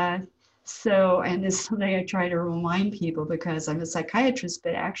 And and this is something I try to remind people because I'm a psychiatrist,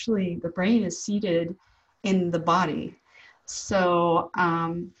 but actually the brain is seated in the body. So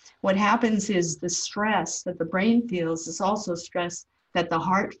what happens is the stress that the brain feels is also stress that the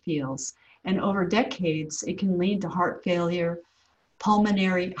heart feels. And over decades, it can lead to heart failure,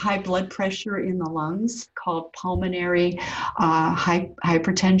 pulmonary high blood pressure in the lungs called pulmonary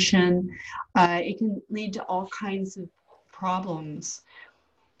hypertension. It can lead to all kinds of problems.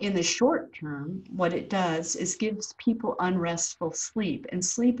 In the short term, what it does is gives people unrestful sleep. And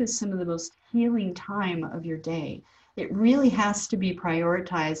sleep is some of the most healing time of your day. It really has to be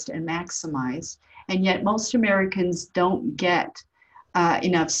prioritized and maximized. And yet most Americans don't get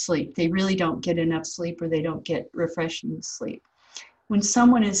enough sleep. They really don't get enough sleep, or they don't get refreshing sleep. When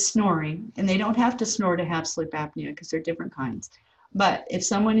someone is snoring, and they don't have to snore to have sleep apnea because they're different kinds, but if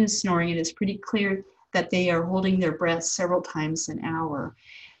someone is snoring and it's pretty clear that they are holding their breath several times an hour,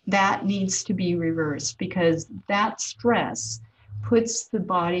 that needs to be reversed, because that stress puts the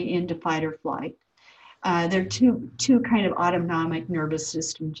body into fight or flight. There are two kind of autonomic nervous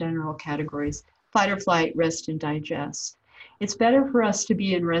system general categories: fight or flight, rest and digest. It's better for us to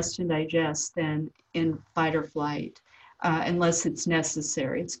be in rest and digest than in fight or flight, unless it's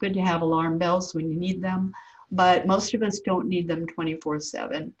necessary. It's good to have alarm bells when you need them, but most of us don't need them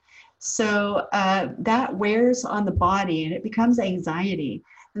 24/7. So that wears on the body, and it becomes anxiety.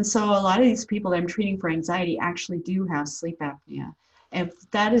 And so a lot of these people that I'm treating for anxiety actually do have sleep apnea. If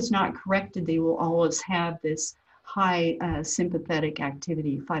that is not corrected, they will always have this high sympathetic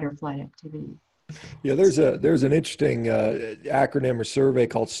activity, fight or flight activity. Yeah, there's an interesting acronym or survey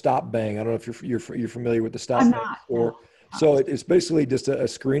called Stop Bang. I don't know if you're familiar with the Stop I'm Bang not, score. no. So it's basically just a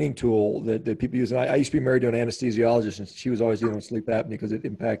screening tool that people use. And I used to be married to an anesthesiologist, and she was always dealing with sleep apnea because it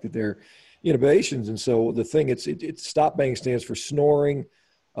impacted their intubations. And so the thing, it's Stop Bang stands for snoring,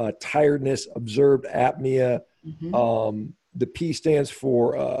 tiredness, observed apnea. Mm-hmm. The P stands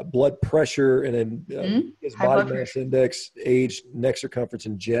for blood pressure, and then is body mass index, age, neck circumference,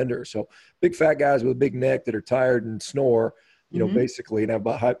 and gender. So big fat guys with a big neck that are tired and snore, basically, and have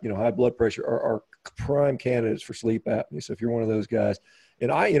high blood pressure are prime candidates for sleep apnea. So if you're one of those guys, and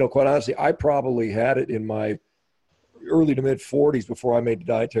I, quite honestly, I probably had it in my early to mid 40s before I made the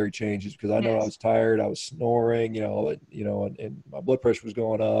dietary changes, because I know I was tired, I was snoring, and my blood pressure was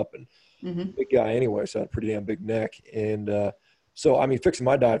going up, and big guy anyway, so I had a pretty damn big neck. And so, I mean, fixing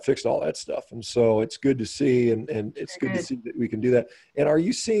my diet fixed all that stuff. And so it's good to see, and it's good to see that we can do that. And are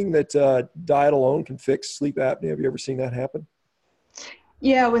you seeing that diet alone can fix sleep apnea? Have you ever seen that happen?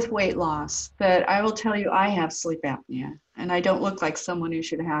 Yeah, with weight loss. But I will tell you, I have sleep apnea, and I don't look like someone who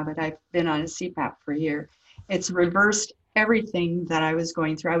should have it. I've been on a CPAP for a year. It's reversed everything that I was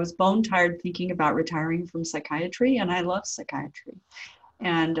going through. I was bone tired thinking about retiring from psychiatry, and I love psychiatry.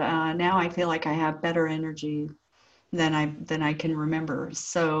 And now I feel like I have better energy than I can remember.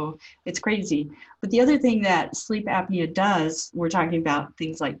 So it's crazy. But the other thing that sleep apnea does, we're talking about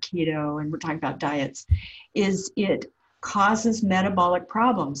things like keto and we're talking about diets, is it causes metabolic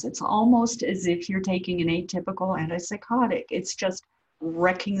problems. It's almost as if you're taking an atypical antipsychotic. It's just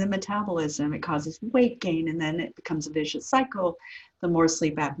wrecking the metabolism. It causes weight gain, and then it becomes a vicious cycle. The more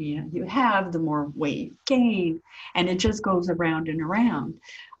sleep apnea you have, the more weight you gain, and it just goes around and around.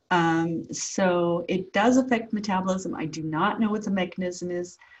 So it does affect metabolism. I do not know what the mechanism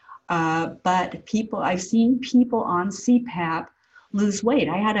is, but I've seen people on CPAP lose weight.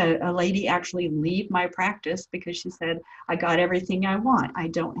 I had a lady actually leave my practice because she said, I got everything I want. I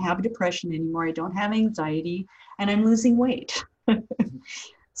don't have depression anymore. I don't have anxiety, and I'm losing weight.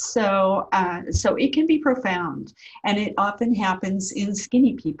 So it can be profound, and it often happens in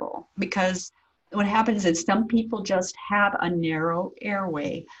skinny people, because what happens is some people just have a narrow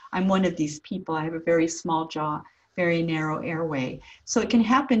airway. I'm one of these people. I have a very small jaw, very narrow airway. So it can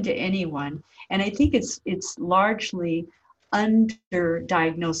happen to anyone, and I think it's largely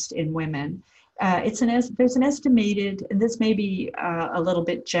underdiagnosed in women. There's an estimated, and this may be a little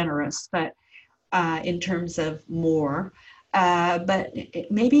bit generous, but in terms of more. But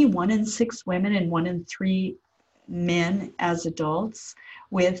maybe 1 in 6 women and 1 in 3 men as adults,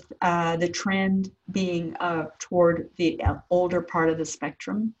 with the trend being toward the older part of the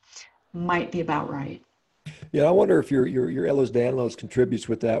spectrum, might be about right. Yeah, I wonder if your Ehlers-Danlos contributes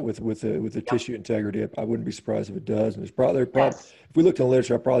with that, with the tissue integrity. I wouldn't be surprised if it does. And there's probably if we looked in the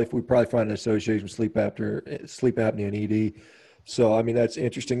literature, we probably find an association with sleep apnea and ED. So I mean, that's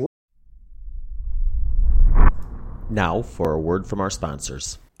interesting. Now for a word from our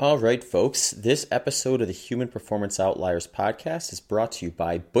sponsors. All right, folks, this episode of the Human Performance Outliers podcast is brought to you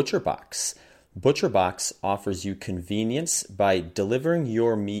by ButcherBox. ButcherBox offers you convenience by delivering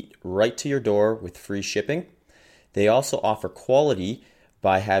your meat right to your door with free shipping. They also offer quality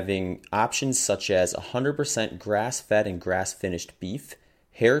by having options such as 100% grass-fed and grass-finished beef,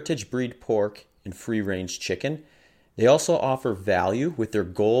 heritage breed pork, and free-range chicken. They also offer value with their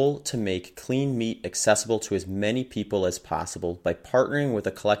goal to make clean meat accessible to as many people as possible. By partnering with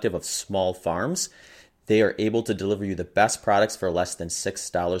a collective of small farms, they are able to deliver you the best products for less than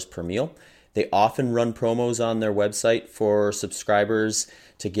 $6 per meal. They often run promos on their website for subscribers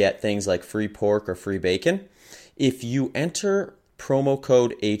to get things like free pork or free bacon. If you enter promo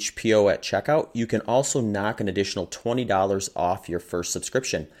code HPO at checkout, you can also knock an additional $20 off your first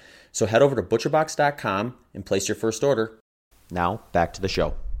subscription. So head over to butcherbox.com and place your first order. Now, back to the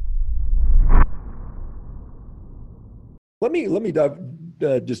show. Let me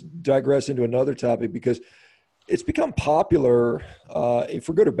just digress into another topic, because it's become popular,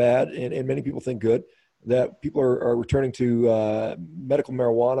 for good or bad, and many people think good, that people are returning to medical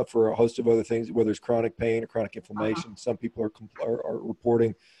marijuana for a host of other things, whether it's chronic pain or chronic inflammation. Some people are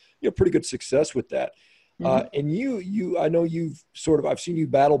reporting, pretty good success with that. And I know I've seen you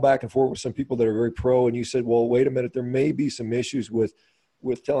battle back and forth with some people that are very pro, and you said, well, wait a minute, there may be some issues with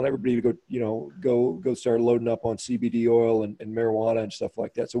telling everybody to go start loading up on CBD oil and marijuana and stuff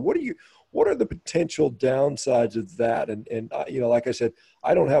like that. So what are the potential downsides of that? And like I said,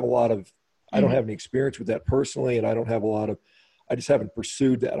 I don't have any experience with that personally, and I just haven't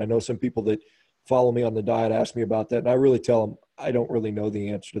pursued that. I know some people that follow me on the diet ask me about that, and I really tell them I don't really know the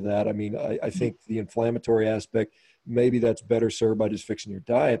answer to that. I mean, I think the inflammatory aspect, maybe that's better served by just fixing your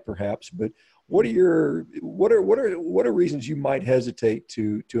diet, perhaps. But what are reasons you might hesitate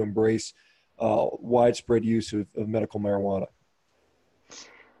to embrace widespread use of medical marijuana?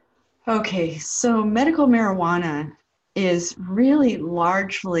 Okay, so medical marijuana is really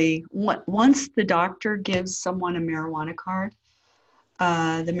largely, once the doctor gives someone a marijuana card,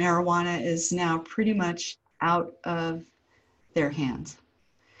 the marijuana is now pretty much out of their hands.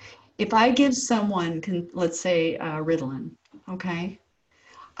 If I give someone, let's say Ritalin, okay,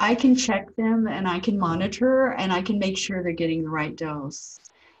 I can check them and I can monitor and I can make sure they're getting the right dose.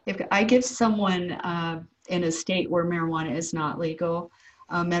 If I give someone in a state where marijuana is not legal,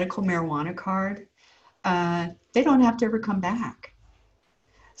 a medical marijuana card, they don't have to ever come back.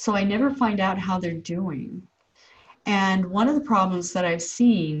 So I never find out how they're doing. And one of the problems that I've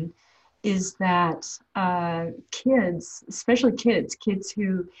seen is that kids, especially kids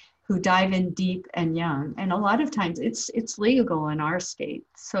who dive in deep and young, and a lot of times it's legal in our state,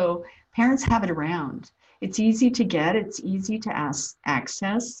 so parents have it around. It's easy to get, it's easy to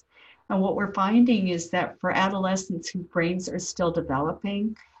access. And what we're finding is that for adolescents whose brains are still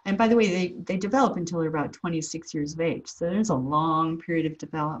developing, and by the way, they develop until they're about 26 years of age, so there's a long period of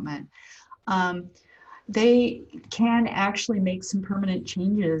development. They can actually make some permanent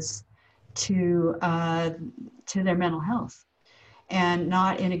changes to their mental health, and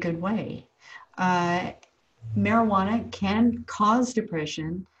not in a good way. Marijuana can cause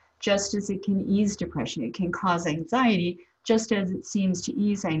depression just as it can ease depression. It can cause anxiety just as it seems to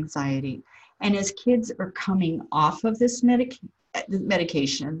ease anxiety. And as kids are coming off of this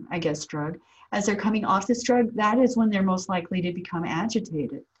medication, I guess drug, as they're coming off this drug, that is when they're most likely to become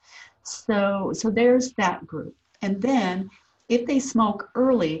agitated. So there's that group. And then if they smoke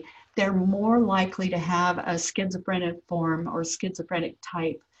early, they're more likely to have a schizophrenic form or schizophrenic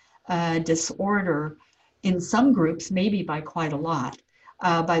type disorder in some groups, maybe by quite a lot,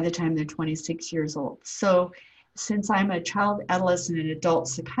 by the time they're 26 years old. So since I'm a child, adolescent, and adult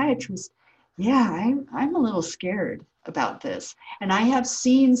psychiatrist, yeah, I'm a little scared about this. And I have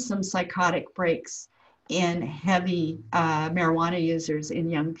seen some psychotic breaks in heavy marijuana users in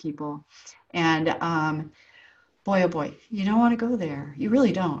young people. And boy, oh boy, you don't want to go there. You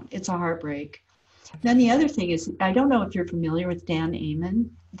really don't. It's a heartbreak. Then the other thing is, I don't know if you're familiar with Dan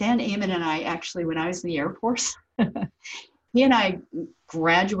Amen. Dan Amen and I actually, when I was in the Air Force, he and I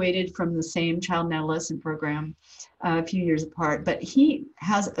graduated from the same child and adolescent program a few years apart, but he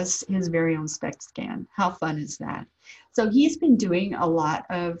has his very own SPECT scan. How fun is that? So he's been doing a lot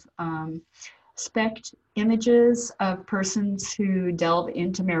of SPECT images of persons who delve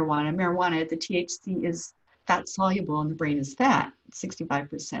into marijuana. Marijuana, the THC is fat soluble and the brain is fat,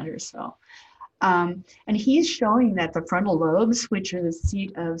 65% or so. And he's showing that the frontal lobes, which are the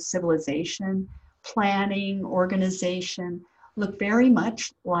seat of civilization, planning, organization, look very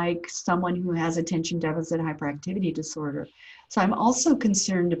much like someone who has attention deficit hyperactivity disorder. So I'm also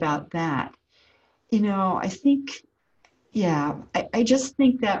concerned about that. I think, I just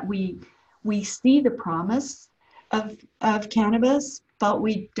think that we see the promise of cannabis, but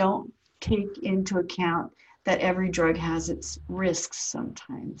we don't take into account that every drug has its risks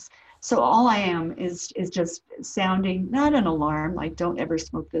sometimes. So all I am is just sounding, not an alarm, like don't ever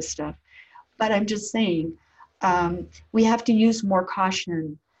smoke this stuff, but I'm just saying we have to use more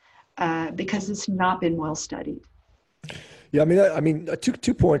caution because it's not been well studied. Yeah, I mean,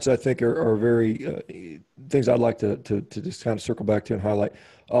 two points I think are very things I'd like to just kind of circle back to and highlight.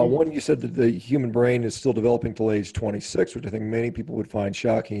 One, you said that the human brain is still developing till age 26, which I think many people would find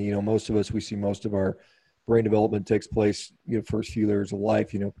shocking. Most of us, we see most of our brain development takes place, first few years of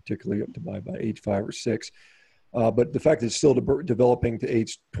life, particularly up to by age 5 or 6. But the fact that it's still developing to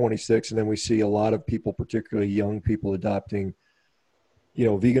age 26, and then we see a lot of people, particularly young people, adopting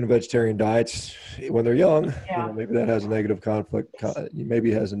vegan and vegetarian diets when they're young, Yeah. maybe that has a negative conflict,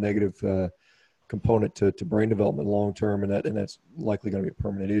 maybe it has a negative component to brain development long term, and that's likely going to be a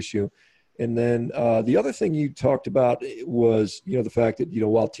permanent issue. And then the other thing you talked about was, the fact that,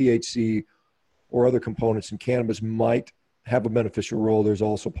 while THC or other components in cannabis might have a beneficial role, there's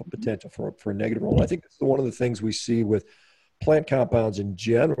also potential for a negative role. And I think that's one of the things we see with plant compounds in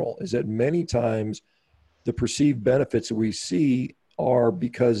general is that many times the perceived benefits that we see are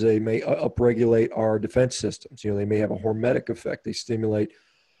because they may upregulate our defense systems. They may have a hormetic effect. They stimulate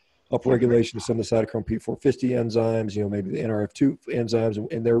upregulation of some of the cytochrome P450 enzymes, maybe the NRF2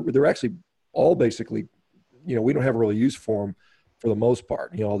 enzymes, and they're actually all basically, we don't have a really use for them for the most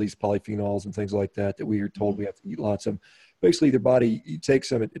part. All these polyphenols and things like that we are told we have to eat lots of. Basically, their body takes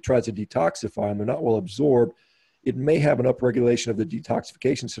them, it tries to detoxify them. They're not well absorbed. It may have an upregulation of the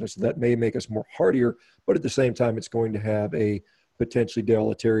detoxification center, so that may make us more hardier, but at the same time, it's going to have a potentially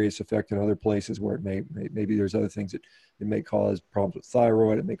deleterious effect in other places where maybe there's other things that it may cause problems with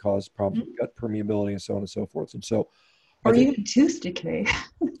thyroid, it may cause problems with gut permeability, and so on and so forth. And so, or even tooth decay.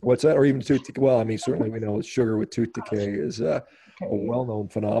 What's that? Or even tooth decay? Well, certainly we know sugar with tooth decay is a well-known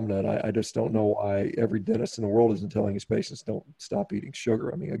phenomenon. I just don't know why every dentist in the world isn't telling his patients don't stop eating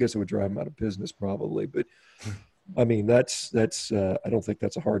sugar. I guess it would drive them out of business probably, but that's I don't think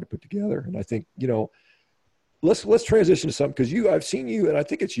that's hard to put together. And I think, let's transition to something, because I've seen you, and I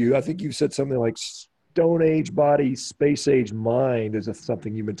think it's you. I think you said something like Stone Age body, Space Age mind is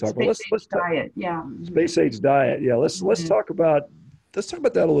something you've been talking about. Space Age diet, yeah. Space Age diet, yeah. Let's talk about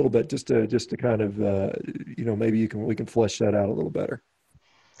that a little bit, just to kind of maybe we can flesh that out a little better.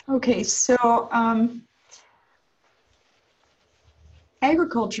 Okay, so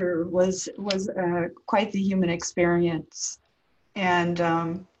agriculture was quite the human experience, and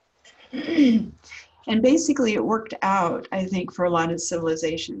and basically it worked out, I think, for a lot of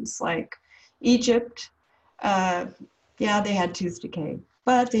civilizations like Egypt. They had tooth decay,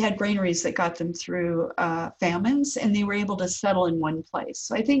 but they had granaries that got them through famines, and they were able to settle in one place.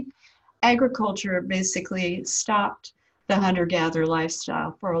 So I think agriculture basically stopped the hunter-gatherer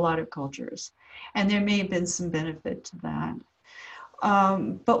lifestyle for a lot of cultures, and there may have been some benefit to that.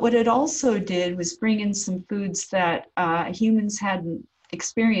 But what it also did was bring in some foods that humans hadn't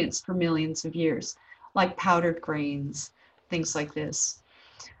experienced for millions of years, like powdered grains, things like this.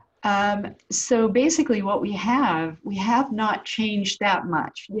 So basically what we have not changed that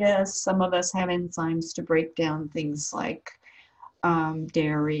much. Yes, some of us have enzymes to break down things like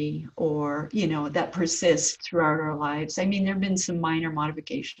dairy, or, that persist throughout our lives. There have been some minor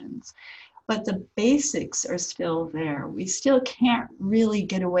modifications, but the basics are still there. We still can't really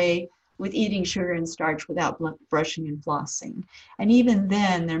get away with eating sugar and starch without brushing and flossing. And even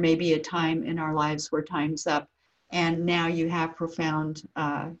then, there may be a time in our lives where time's up, and now you have profound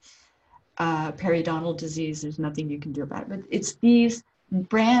periodontal disease. There's nothing you can do about it. But it's these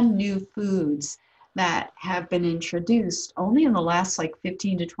brand new foods that have been introduced only in the last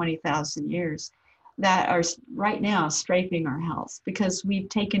 15 to 20,000 years that are right now strafing our health, because we've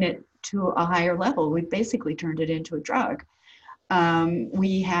taken it to a higher level. We've basically turned it into a drug.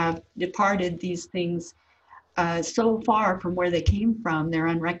 We have departed these things so far from where they came from, they're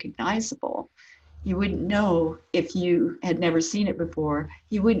unrecognizable. You wouldn't know if you had never seen it before.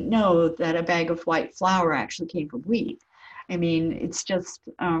 You wouldn't know that a bag of white flour actually came from wheat. It's just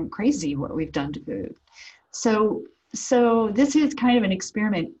crazy what we've done to food. So this is kind of an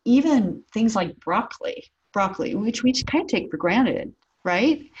experiment. Even things like broccoli, which we kind of take for granted,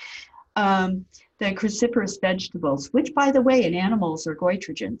 right? The cruciferous vegetables, which, by the way, in animals are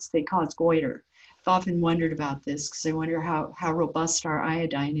goitrogens. They cause goiter. I've often wondered about this, because I wonder how robust our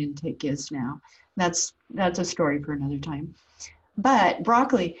iodine intake is now. That's a story for another time. But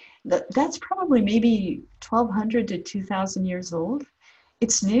broccoli, that's probably maybe 1,200 to 2,000 years old.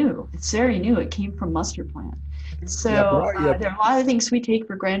 It's new. It's very new. It came from mustard plant. So there are a lot of things we take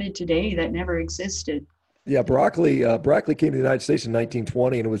for granted today that never existed. Yeah, broccoli came to the United States in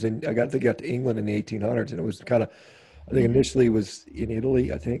 1920, and it was I think it got to England in the 1800s, and it was kind of, I think initially was in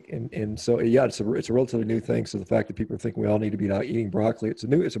Italy, I think, and so it's a relatively new thing. So the fact that people are thinking we all need to be out eating broccoli, it's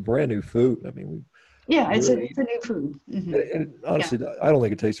a brand new food. It's a new food. Mm-hmm. And honestly, I don't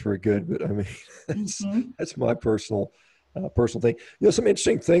think it tastes very good, but that's my personal thing. Some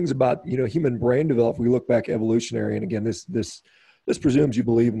interesting things about human brain development. We look back evolutionary, and again, this presumes you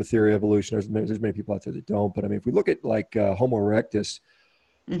believe in the theory of evolution. There's many people out there that don't, but if we look at Homo erectus,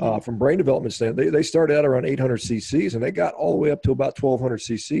 from brain development standpoint, they started out around 800 cc's, and they got all the way up to about 1,200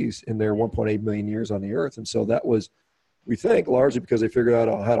 cc's in their 1.8 million years on the Earth. And so that was, we think, largely because they figured out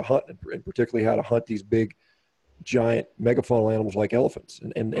how to hunt, and particularly how to hunt these big giant megafaunal animals like elephants,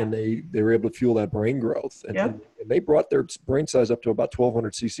 and they were able to fuel that brain growth, and they brought their brain size up to about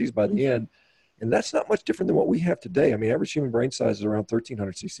 1,200 cc's by the end, and that's not much different than what we have today. I mean, average human brain size is around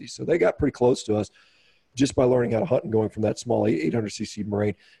 1,300 cc's, so they got pretty close to us just by learning how to hunt and going from that small 800 cc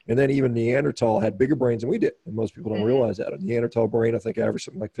brain. And then even Neanderthal had bigger brains than we did, and most people don't realize that. A Neanderthal brain, I think, averaged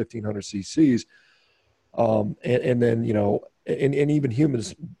something like 1,500 cc's. And then, you know, and even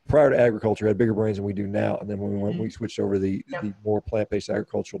humans prior to agriculture had bigger brains than we do now. And then when we switched over to the more plant-based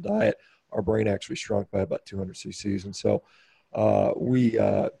agricultural diet, our brain actually shrunk by about 200 cc's. And so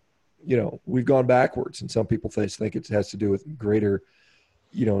you know, we've gone backwards, and some people think it has to do with greater,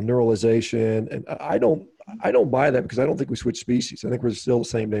 you know, neuralization. And I don't buy that, because I don't think we switched species. I think we're still the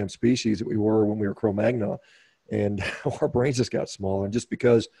same damn species that we were when we were Cro-Magnon, and our brains just got smaller. And just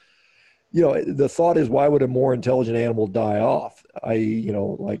because, you know, the thought is, why would a more intelligent animal die off? You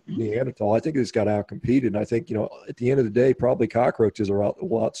know, like Neanderthal, I think it's got outcompeted. And I think, you know, at the end of the day, probably cockroaches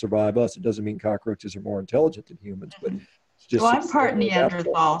will out-survive us. It doesn't mean cockroaches are more intelligent than humans, but it's just. Well, I'm part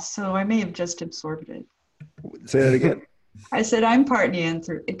Neanderthal, so I may have just absorbed it. Say that again. I said I'm part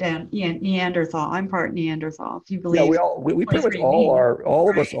Neanderthal. I'm part Neanderthal. If you believe. Yeah, we pretty much all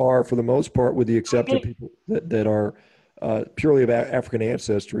of us are, for the most part, with the exception of people that are purely of African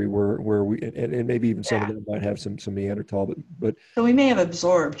ancestry, where we and maybe even some of them might have some Neanderthal, but so we may have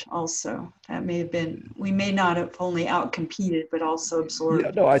absorbed also. That may have been, we may not have only outcompeted, but also absorbed.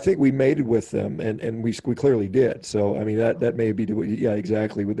 Yeah, no, I think we mated with them, and we clearly did. So I mean that may be, yeah,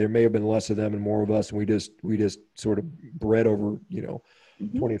 exactly. There may have been less of them and more of us, and we just sort of bred over, you know,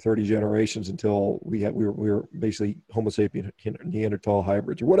 20 or 30 generations until we were basically Homo sapien Neanderthal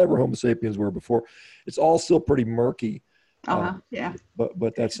hybrids, or whatever Homo sapiens were before. It's all still pretty murky. Yeah.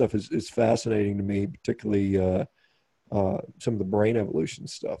 But that stuff is fascinating to me, particularly some of the brain evolution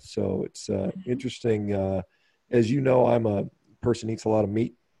stuff. So it's interesting. As you know, I'm a person who eats a lot of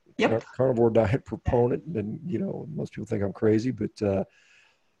meat. Yep. Carnivore diet proponent, and you know, most people think I'm crazy, but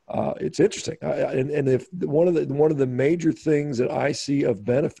it's interesting. And if one of the major things that I see of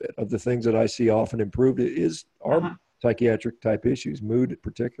benefit, of the things that I see often improved, is our psychiatric type issues, mood in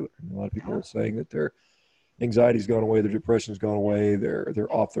particular. And a lot of people are saying that their anxiety's gone away, their depression's gone away, they're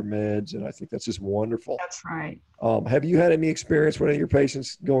off their meds, and I think that's just wonderful. That's right. Have you had any experience with any of your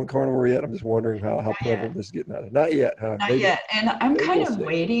patients going carnivore yet? I'm just wondering how prevalent this is getting out of. Not yet, huh? Not yet. And I'm kind of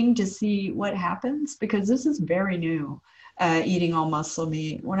waiting to see what happens, because this is very new, eating all muscle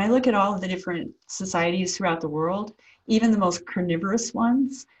meat. When I look at all of the different societies throughout the world, even the most carnivorous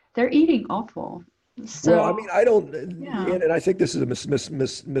ones, they're eating awful. So, well, I mean, I don't, and I think this is a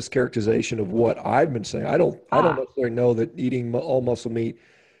mischaracterization of what I've been saying. I don't necessarily know that eating all muscle meat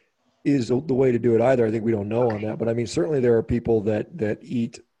is the way to do it either. I think we don't know on that, but I mean, certainly there are people that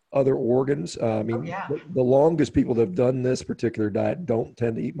eat other organs. I mean, the longest people that have done this particular diet don't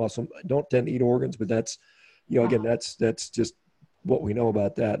tend to eat organs, but that's, you know, again, that's just what we know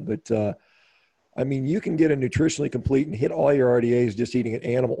about that. But, I mean, you can get a nutritionally complete and hit all your RDAs just eating an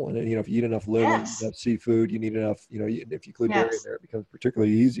animal. And, you know, if you eat enough liver, enough seafood, you need enough, you know, if you include dairy in there, it becomes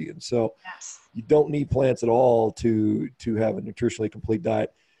particularly easy. And so you don't need plants at all to have a nutritionally complete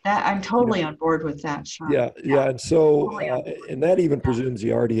diet. I'm totally on board with that, Sean. Yeah. And so, and that even presumes the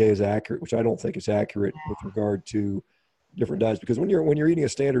RDA is accurate, which I don't think is accurate with regard to different diets, because when you're eating a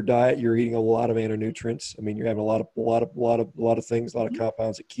standard diet, you're eating a lot of antinutrients. I mean, you're having a lot of things, a lot of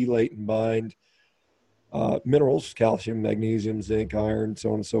compounds that chelate and bind minerals, calcium, magnesium, zinc, iron, so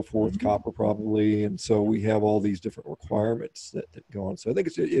on and so forth, copper probably. And so we have all these different requirements that go on. So I think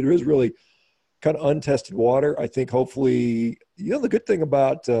it is really kind of untested water. I think hopefully, you know, the good thing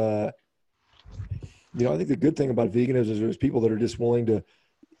about, I think the good thing about veganism is there's people that are just willing to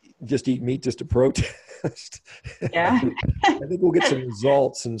just eat meat just to protest. Yeah. I think we'll get some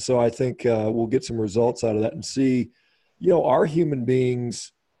results. And so I think we'll get some results out of that and see, you know, are human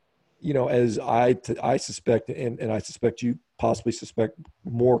beings, you know, as I suspect, and I suspect you possibly suspect,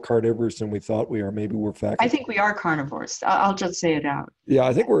 more carnivorous than we thought we are. Maybe we're I think we are carnivores. I'll just say it out. Yeah,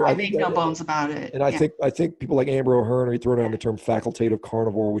 I think we're. I make no bones about it. And I think people like Amber O'Hearn are throwing around the term facultative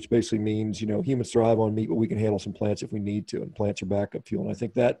carnivore, which basically means, you know, humans thrive on meat, but we can handle some plants if we need to, and plants are backup fuel. And I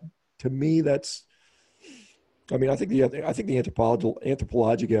think that, to me, that's. I mean, I think the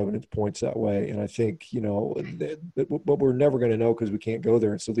anthropologic evidence points that way, and I think, you know, but we're never going to know because we can't go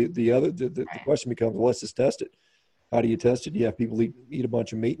there. And so the question becomes, well, let's just test it. How do you test it? You have people eat a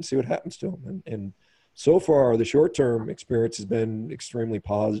bunch of meat and see what happens to them. And so far, the short-term experience has been extremely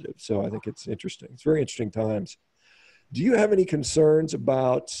positive. So I think it's interesting. It's very interesting times. Do you have any concerns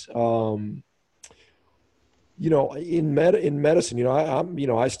about, in medicine,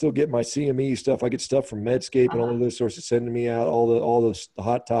 I still get my CME stuff. I get stuff from Medscape and all of those sources sending me out all the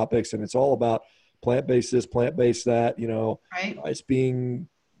hot topics, and it's all about plant-based this, plant-based that. Right. It's being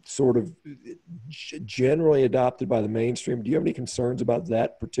sort of generally adopted by the mainstream. Do you have any concerns about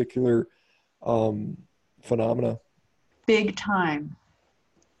that particular phenomena? Big time.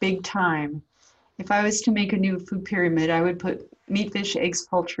 If I was to make a new food pyramid, I would put meat, fish, eggs,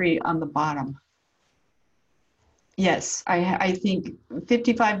 poultry on the bottom. Yes, I think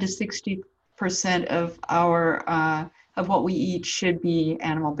 55 to 60% of of what we eat should be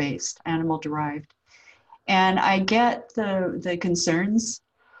animal-based, animal-derived. And I get the concerns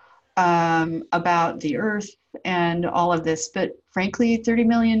about the earth and all of this, but frankly, 30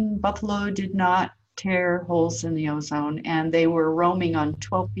 million buffalo did not tear holes in the ozone, and they were roaming on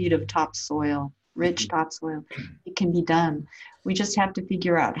 12 feet of topsoil, rich topsoil. It can be done. We just have to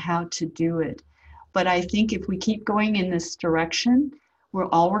figure out how to do it. But I think if we keep going in this direction,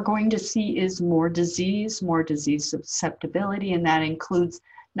 all we're going to see is more disease susceptibility, and that includes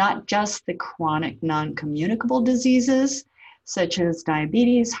not just the chronic non-communicable diseases, such as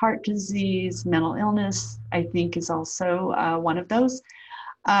diabetes, heart disease, mental illness, I think is also one of those.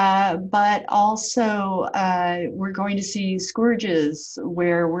 But also we're going to see scourges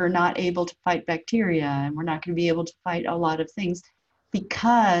where we're not able to fight bacteria, and we're not going to be able to fight a lot of things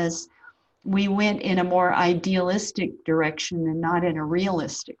because we went in a more idealistic direction and not in a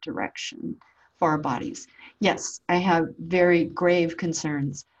realistic direction for our bodies. Yes, I have very grave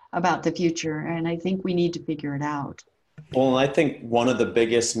concerns about the future, and I think we need to figure it out. Well, I think one of the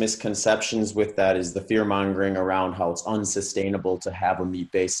biggest misconceptions with that is the fear mongering around how it's unsustainable to have a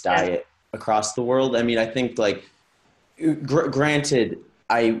meat-based diet across the world. I mean, I think granted,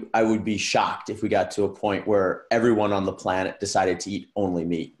 I would be shocked if we got to a point where everyone on the planet decided to eat only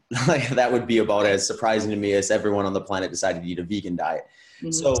meat. Like that would be about as surprising to me as everyone on the planet decided to eat a vegan diet.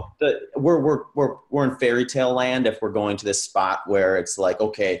 Mm-hmm. So we're in fairy tale land if we're going to this spot where it's like,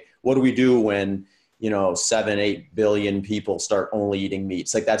 okay, what do we do when 7-8 billion people start only eating meat?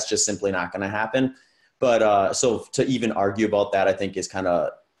 It's like that's just simply not going to happen. But so to even argue about that, I think is kind of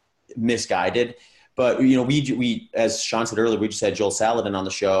misguided. But we as Sean said earlier, we just had Joel Salatin on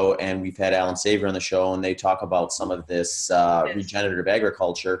the show, and we've had Alan Saver on the show, and they talk about some of this regenerative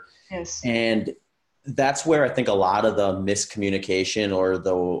agriculture. Yes. And that's where I think a lot of the miscommunication or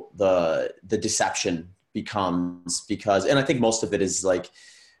the deception becomes, and I think most of it is like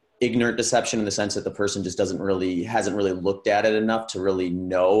ignorant deception in the sense that the person just hasn't really looked at it enough to really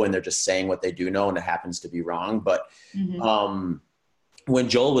know, and they're just saying what they do know, and it happens to be wrong. But when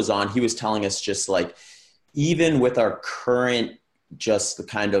Joel was on, he was telling us just like, even with our current, just the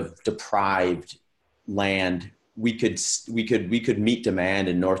kind of deprived land, we could meet demand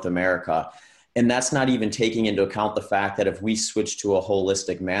in North America. And that's not even taking into account the fact that if we switch to a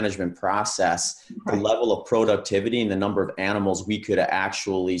holistic management process, the level of productivity and the number of animals we could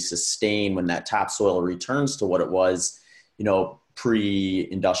actually sustain when that topsoil returns to what it was,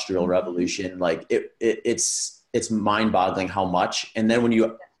 pre-industrial revolution, like it's mind-boggling how much. And then when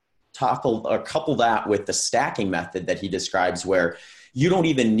you couple that with the stacking method that he describes, where you don't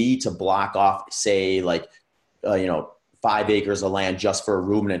even need to block off, say, 5 acres of land just for a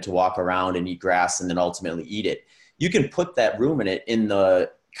ruminant to walk around and eat grass and then ultimately eat it. You can put that ruminant in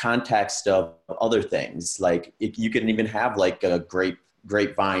the context of other things. Like you can even have like a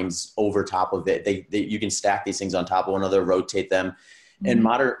grapevines over top of it. You can stack these things on top of one another, rotate them. And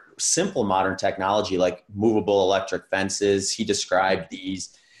simple modern technology like movable electric fences. He described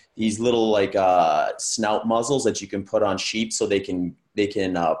these little snout muzzles that you can put on sheep so they can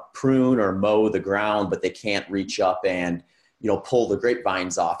prune or mow the ground, but they can't reach up and pull the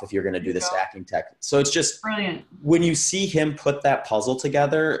grapevines off if you're going to do the stacking tech. So it's just brilliant. When you see him put that puzzle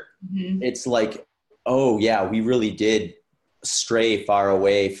together, it's like, oh yeah, we really did stray far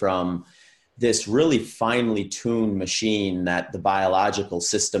away from this really finely tuned machine that the biological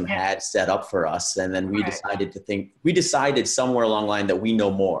system had set up for us. And then we decided somewhere along the line that we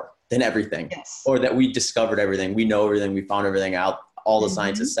know more than everything, or that we discovered everything. We know everything. We found everything out. All the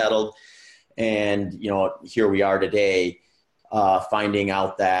science is settled. And, here we are today, finding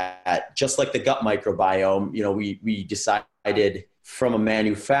out that just like the gut microbiome, we decided from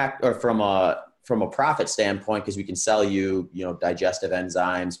a profit standpoint, because we can sell you, digestive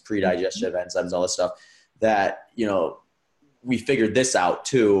enzymes, pre-digestive enzymes, all this stuff, that, we figured this out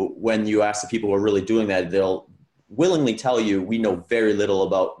too. When you ask the people who are really doing that, they'll willingly tell you, we know very little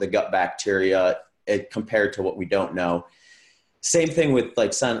about the gut bacteria compared to what we don't know. Same thing with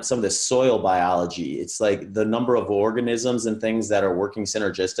like some of the soil biology. It's like the number of organisms and things that are working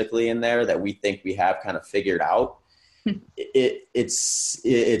synergistically in there that we think we have kind of figured out. It's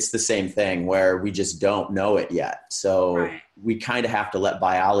the same thing where we just don't know it yet. So Right. we kind of have to let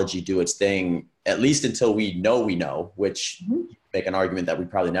biology do its thing, at least until we know, which make an argument that we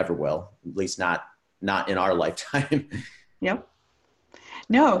probably never will, at least not in our lifetime. Yep.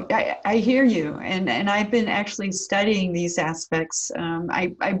 No, I hear you. And I've been actually studying these aspects.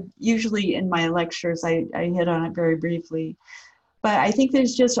 I usually in my lectures, I hit on it very briefly, but I think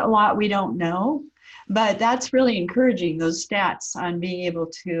there's just a lot we don't know. But that's really encouraging, those stats on being able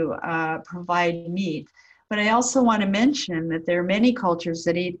to provide meat. But I also want to mention that there are many cultures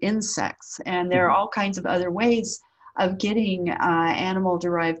that eat insects, and there are all kinds of other ways of getting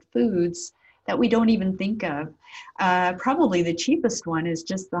animal-derived foods that we don't even think of. Probably the cheapest one is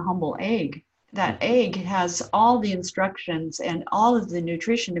just the humble egg. That egg has all the instructions and all of the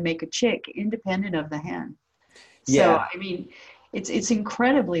nutrition to make a chick independent of the hen. So, Yeah. I mean, it's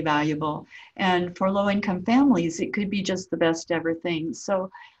incredibly valuable. And for low-income families, it could be just the best ever thing. So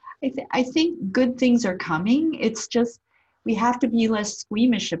I think good things are coming. It's just we have to be less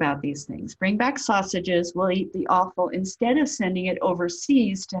squeamish about these things. Bring back sausages, we'll eat the offal instead of sending it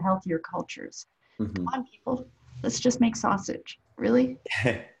overseas to healthier cultures. Come on, people, let's just make sausage. Really?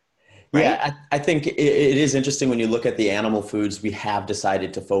 Yeah, I think it is interesting when you look at the animal foods we have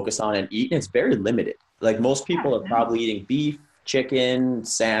decided to focus on and eat, and it's very limited. Like most people are probably eating beef, chicken,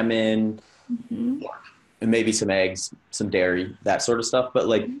 salmon, pork, and maybe some eggs, some dairy, that sort of stuff. But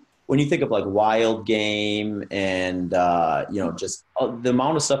like when you think of like wild game and, just the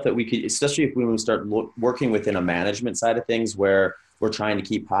amount of stuff that we could, especially if when we start working within a management side of things where we're trying to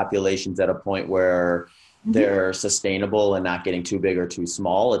keep populations at a point where they're sustainable and not getting too big or too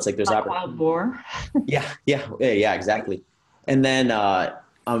small. It's like there's wild boar. Yeah, exactly. And then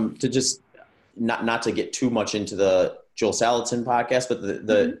to just not to get too much into the Joel Salatin podcast, but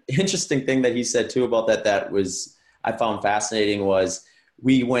the interesting thing that he said too about that was I found fascinating was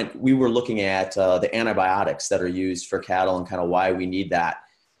we were looking at the antibiotics that are used for cattle and kind of why we need that.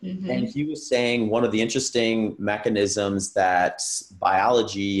 And he was saying one of the interesting mechanisms that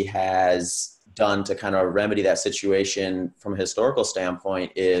biology has done to kind of remedy that situation from a historical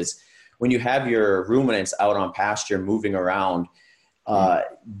standpoint is when you have your ruminants out on pasture moving around,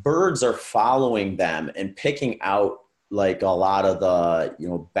 birds are following them and picking out like a lot of the,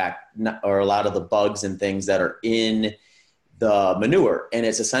 a lot of the bugs and things that are in the manure. And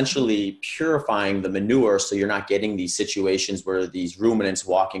it's essentially purifying the manure. So you're not getting these situations where these ruminants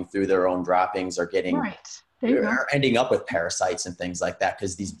walking through their own droppings are getting, are ending up with parasites and things like that,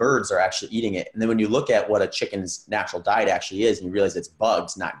 because these birds are actually eating it. And then when you look at what a chicken's natural diet actually is, and you realize it's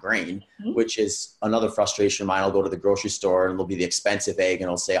bugs, not grain, which is another frustration of mine. I'll go to the grocery store and it'll be the expensive egg and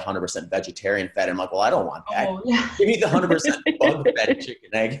it'll say 100% vegetarian fed. I'm like, well, I don't want that. Give me the 100% bug fed chicken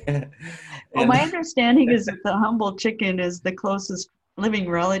egg. Well, my understanding is that the humble chicken is the closest living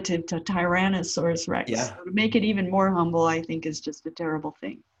relative to Tyrannosaurus Rex. Yeah. So to make it even more humble, I think is just a terrible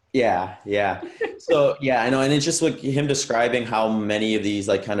thing. Yeah. So yeah, I know. And it's just like him describing how many of these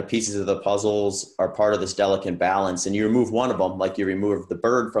like kind of pieces of the puzzles are part of this delicate balance, and you remove one of them, like you remove the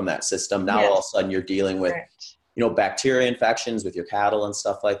bird from that system. Now all of a sudden you're dealing with, bacteria infections with your cattle and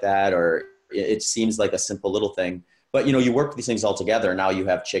stuff like that, or it seems like a simple little thing, but you work these things all together. Now you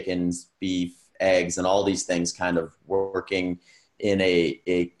have chickens, beef, eggs, and all these things kind of working in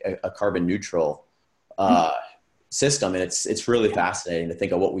a carbon neutral, system. And it's really fascinating to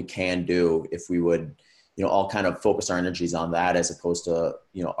think of what we can do if we would, all kind of focus our energies on that as opposed to,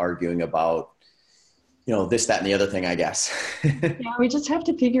 arguing about, this, that, and the other thing, I guess. Yeah, we just have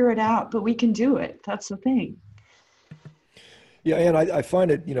to figure it out, but we can do it. That's the thing. Yeah, and I find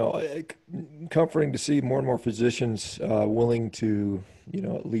it, comforting to see more and more physicians willing to,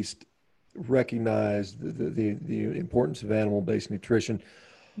 at least recognize the importance of animal-based nutrition.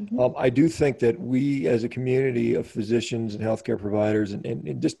 I do think that we as a community of physicians and healthcare providers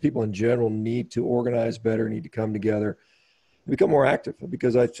and just people in general need to organize better, need to come together and become more active,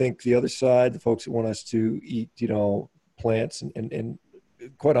 because I think the other side, the folks that want us to eat, plants and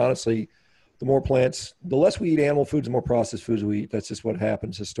quite honestly, the more plants, the less we eat animal foods, the more processed foods we eat. That's just what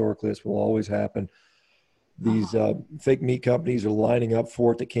happens historically. This will always happen. These fake meat companies are lining up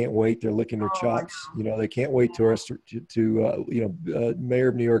for it. They can't wait. They're licking their chops. They can't wait to Mayor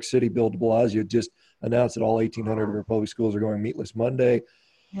of New York City, Bill de Blasio, just announced that all 1,800 of our public schools are going meatless Monday.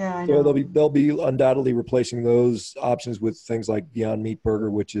 Yeah, I know. So they'll be undoubtedly replacing those options with things like Beyond Meat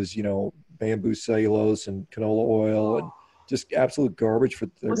Burger, which is, bamboo cellulose and canola oil and just absolute garbage for.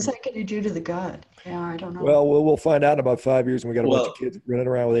 What's that going to do to the gut? Yeah, I don't know. Well, we'll find out in about 5 years, and we got a bunch of kids running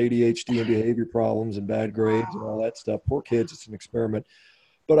around with ADHD and behavior problems and bad grades and all that stuff. Poor kids. It's an experiment.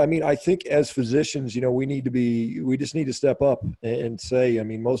 But I mean, I think as physicians, we just need to step up and say, I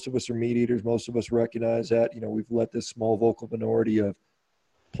mean, most of us are meat eaters. Most of us recognize that, we've let this small vocal minority of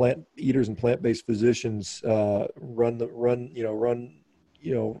plant eaters and plant-based physicians run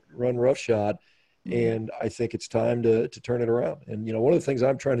roughshod. And I think it's time to turn it around. And, one of the things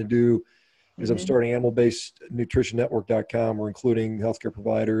I'm trying to do is I'm starting animal-based nutritionnetwork.com. We're including healthcare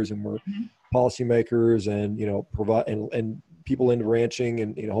providers, and we're policymakers, and, provide and people into ranching,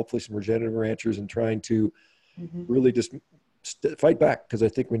 and, hopefully some regenerative ranchers, and trying to really just fight back, because I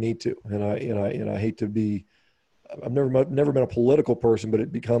think we need to. And I hate to be, I've never been a political person, but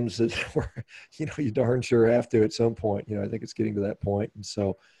it becomes where, you darn sure have to at some point. I think it's getting to that point. And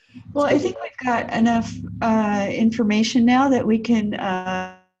so, well, I think we've got enough information now that we can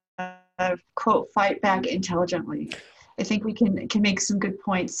quote, fight back intelligently. I think we can make some good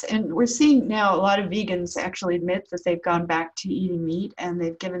points. And we're seeing now a lot of vegans actually admit that they've gone back to eating meat, and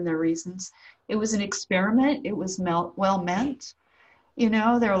they've given their reasons. It was an experiment. It was well meant. There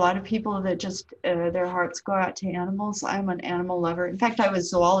are a lot of people that just, their hearts go out to animals. I'm an animal lover. In fact, I was a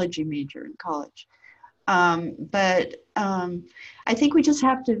zoology major in college. But I think we just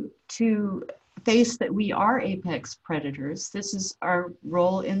have to face that we are apex predators. This is our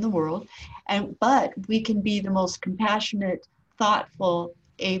role in the world, but we can be the most compassionate, thoughtful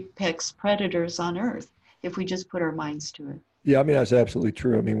apex predators on earth if we just put our minds to it. Yeah, I mean, that's absolutely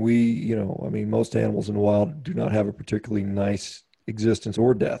true. I mean, most animals in the wild do not have a particularly nice existence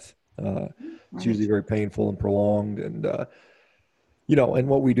or death. It's usually very painful and prolonged, and and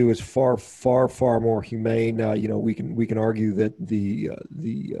what we do is far, far, far more humane. Now, we can argue that the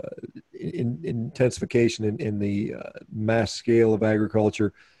intensification in the mass scale of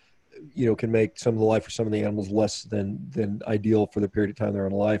agriculture, can make some of the life for some of the animals less than ideal for the period of time they're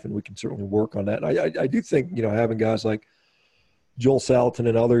in life, and we can certainly work on that. And I do think, having guys like Joel Salatin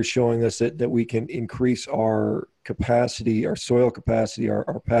and others showing us that we can increase our capacity, our soil capacity,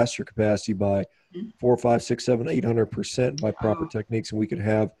 our pasture capacity by 4, 5, 6, 7, 800% by proper techniques, and we could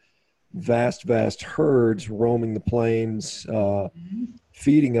have vast herds roaming the plains,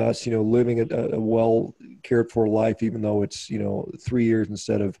 feeding us, living a well cared for life, even though it's 3 years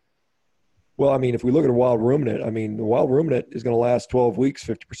instead of. Well, I mean, if we look at a wild ruminant, I mean, the wild ruminant is going to last 12 weeks,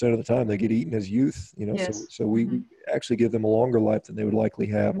 50% of the time. They get eaten as youth, Yes. So we actually give them a longer life than they would likely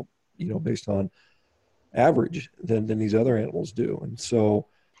have, based on average than these other animals do. And so.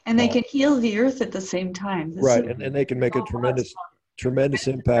 And they can heal the earth at the same time. Right, and they can make a tremendous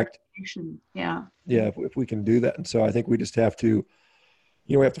impact. Yeah. Yeah, if we can do that. And so I think we just have to,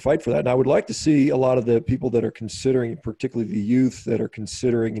 we have to fight for that. And I would like to see a lot of the people that are considering, particularly the youth that are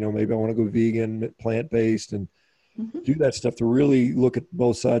considering, maybe I want to go vegan, plant-based, and do that stuff, to really look at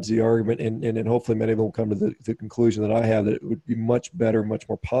both sides of the argument. And hopefully many of them will come to the conclusion that I have, that it would be much better, much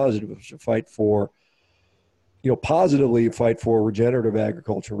more positive to fight for, positively fight for regenerative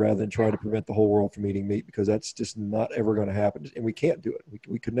agriculture rather than trying to prevent the whole world from eating meat, because that's just not ever going to happen. And we can't do it.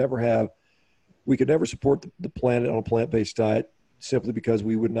 We could never support the planet on a plant-based diet simply because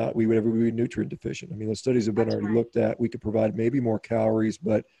we would ever be nutrient deficient. I mean, those studies have been already looked at. We could provide maybe more calories,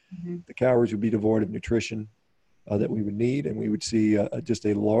 but the calories would be devoid of nutrition that we would need. And we would see just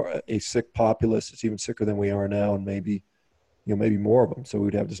a sick populace. It's even sicker than we are now, and maybe more of them. So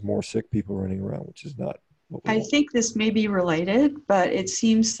we'd have just more sick people running around, which is not. I think this may be related, but it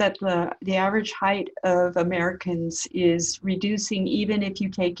seems that the average height of Americans is reducing, even if you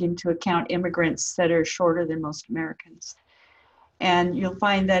take into account immigrants that are shorter than most Americans. And you'll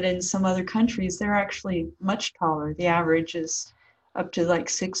find that in some other countries, they're actually much taller. The average is up to like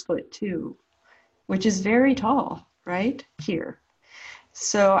 6'2", which is very tall, right, here.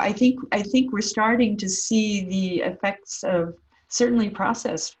 So I think we're starting to see the effects of certainly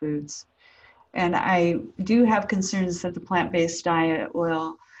processed foods. And I do have concerns that the plant-based diet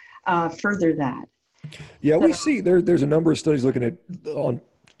will further that. Yeah, we see there's a number of studies looking at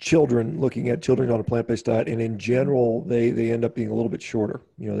children on a plant-based diet, and in general, they end up being a little bit shorter.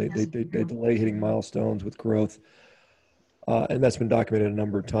 They delay hitting milestones with growth, and that's been documented a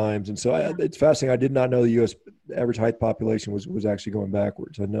number of times. And so it's fascinating. I did not know the U.S. average height population was actually going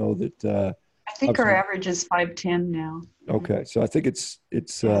backwards. I know that. I think our average is 5'10" now. Okay, so I think it's.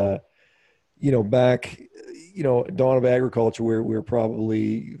 Back, dawn of agriculture, we're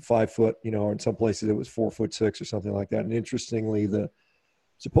probably 5 foot, in some places it was 4'6" or something like that. And interestingly,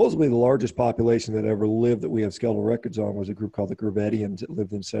 supposedly the largest population that ever lived that we have skeletal records on was a group called the Gravettians that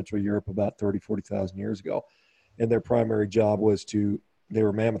lived in Central Europe about 30,000, 40,000 years ago. and their primary job was they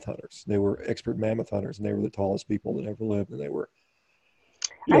were mammoth hunters. They were expert mammoth hunters, and they were the tallest people that ever lived. And they were,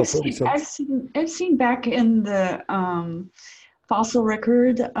 I've seen back in the fossil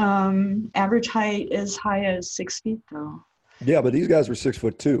record, average height as high as 6 feet, though. Yeah, but these guys were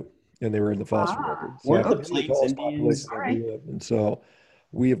 6'2", and they were in the fossil record. So weren't the Plains Indians? And so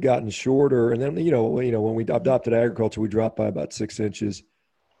we have gotten shorter. And then, when we adopted agriculture, we dropped by about 6 inches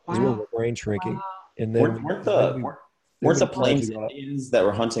as well as our brain shrinking. Wow. And then weren't the Plains Indians that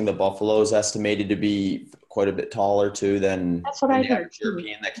were hunting the buffaloes estimated to be quite a bit taller too than That's what I heard,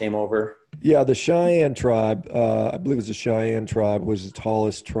 European that came over? Yeah, the Cheyenne tribe, I believe it was the Cheyenne tribe, was the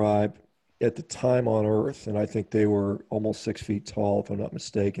tallest tribe at the time on Earth, and I think they were almost 6 feet tall, if I'm not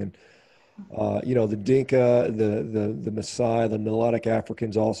mistaken. The Dinka, the Maasai, the Nilotic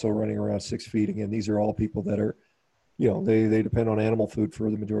Africans also running around 6 feet. Again, these are all people that are, they depend on animal food for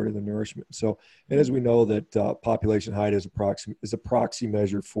the majority of their nourishment. So, and as we know that population height is a proxy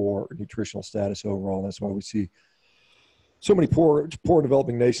measure for nutritional status overall. That's why we see so many poor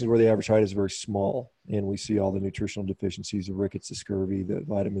developing nations where the average height is very small, and we see all the nutritional deficiencies of rickets, the scurvy, the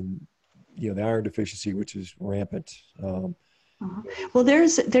vitamin, the iron deficiency, which is rampant. Well,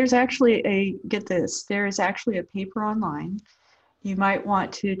 there's actually there is actually a paper online. You might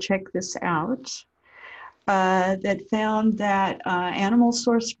want to check this out. That found that animal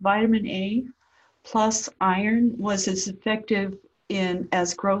source vitamin A plus iron was as effective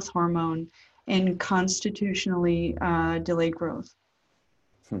as growth hormone in constitutionally delayed growth.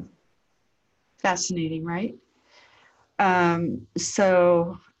 Fascinating, right?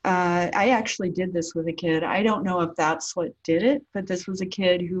 I actually did this with a kid. I don't know if that's what did it, but this was a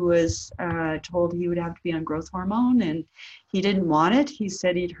kid who was told he would have to be on growth hormone, and he didn't want it. He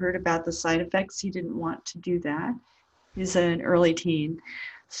said he'd heard about the side effects. He didn't want to do that. He's an early teen.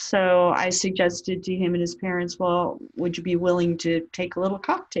 So I suggested to him and his parents, well, would you be willing to take a little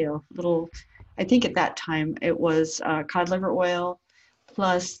cocktail? I think at that time it was cod liver oil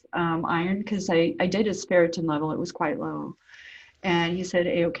plus iron, because I did his ferritin level. It was quite low. And he said,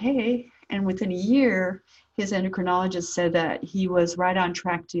 okay. And within a year, his endocrinologist said that he was right on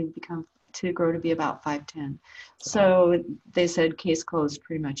track to grow to be about 5'10". So they said case closed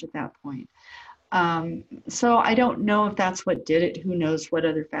pretty much at that point. So I don't know if that's what did it. Who knows what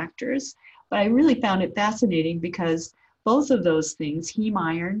other factors. But I really found it fascinating because both of those things, heme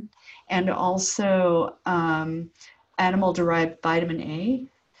iron and also animal-derived vitamin A,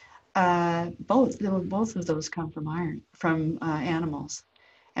 both of those come from animals,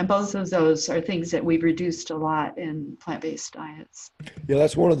 and both of those are things that we've reduced a lot in plant-based diets. Yeah,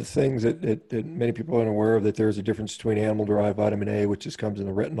 that's one of the things that many people aren't aware of, that there's a difference between animal-derived vitamin A, which just comes in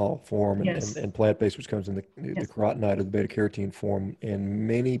the retinol form, and plant-based, which comes in the carotenoid or the beta-carotene form, and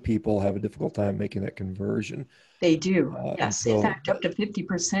many people have a difficult time making that conversion. They do, yes. In fact, up to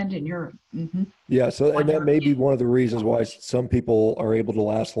 50% in Europe. Mm-hmm. Yeah, and that may be one of the reasons why some people are able to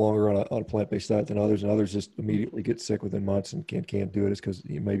last longer on a plant-based diet than others, and others just immediately get sick within months and can't do it, is because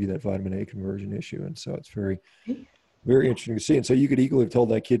maybe that vitamin A conversion issue. And so it's very, very interesting to see. And so you could equally have told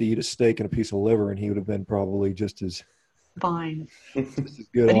that kid to eat a steak and a piece of liver, and he would have been probably just as fine. Just as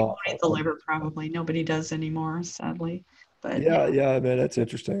good. But he won't eat the liver, probably. Nobody does anymore, sadly. But yeah, man, that's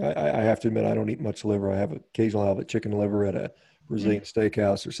interesting. I have to admit, I don't eat much liver. I have occasionally have a chicken liver at a Brazilian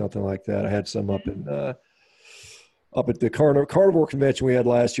steakhouse or something like that. I had some up at the carnivore convention we had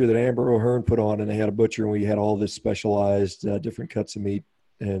last year that Amber O'Hearn put on, and they had a butcher, and we had all this specialized different cuts of meat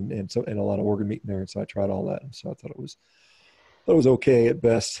and a lot of organ meat in there. And so I tried all that, and so I thought it was okay at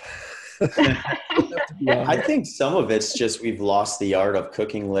best. I think some of it's just we've lost the art of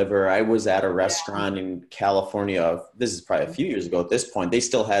cooking liver. I was at a restaurant in California. This is probably a few years ago at this point. They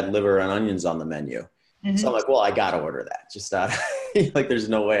still had liver and onions on the menu. Mm-hmm. So I'm like, well, I got to order that. Just like, there's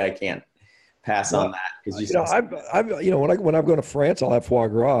no way I can't pass on that. Because when I'm going to France, I'll have foie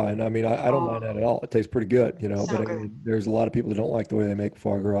gras, and I mean, I don't mind that at all. It tastes pretty good, So but I mean, there's a lot of people that don't like the way they make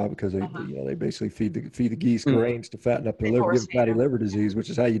foie gras because they basically feed the geese grains to fatten up their liver, give fatty liver disease,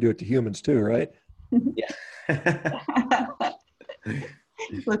 which is how you do it to humans too, right? Yeah.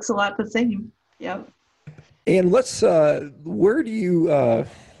 Looks a lot the same. Yep. And let's where do you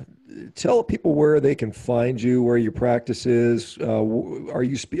tell people where they can find you, where your practice is? Are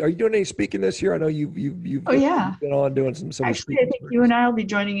you doing any speaking this year? I know you've been on doing some Actually, I think you and I will be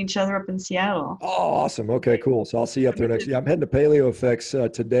joining each other up in Seattle. Oh, awesome. Okay, cool. So I'll see you up there next year. I'm heading to Paleo Effects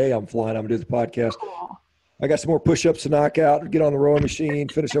today. I'm flying. I'm gonna do the podcast. Cool. I got some more push-ups to knock out, get on the rowing machine,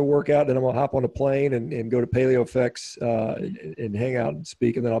 finish a workout, then I'm going to hop on a plane and go to Paleo Effects and hang out and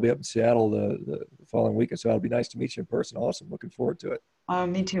speak, and then I'll be up in Seattle the following weekend. So it'll be nice to meet you in person. Awesome. Looking forward to it.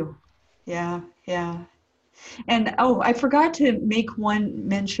 Me too. Yeah. And I forgot to make one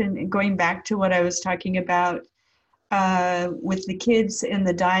mention, going back to what I was talking about with the kids and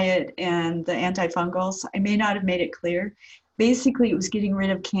the diet and the antifungals. I may not have made it clear. Basically, it was getting rid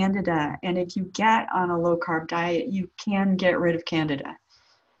of Candida. And if you get on a low carb diet, you can get rid of Candida.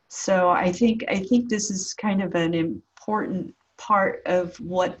 So I think this is kind of an important part of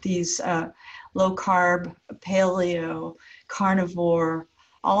what these low carb, paleo, carnivore,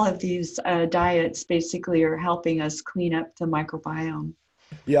 all of these diets basically are helping us clean up the microbiome.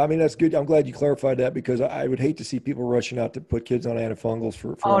 Yeah, I mean, that's good. I'm glad you clarified that, because I would hate to see people rushing out to put kids on antifungals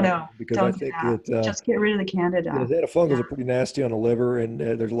for oh no, because don't I think do that. Just get rid of the Candida. Yeah, the antifungals are pretty nasty on the liver, and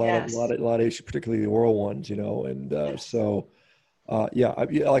there's a Yes. lot of issues, particularly the oral ones, and like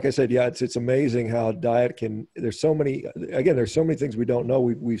I said, it's amazing how diet can. There's so many things we don't know.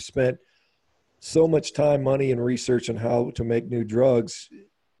 We've spent so much time, money, and research on how to make new drugs,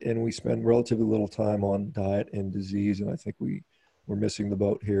 and we spend relatively little time on diet and disease, and I think we're missing the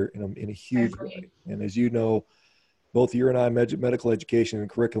boat here in a huge way. And as you know, both you and I, medical education and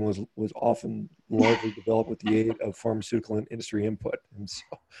curriculum was often largely developed with the aid of pharmaceutical industry input. And so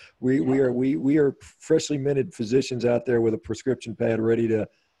we are freshly minted physicians out there with a prescription pad ready to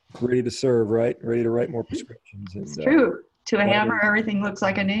serve, right? Ready to write more prescriptions. And, it's true. To a hammer, everything looks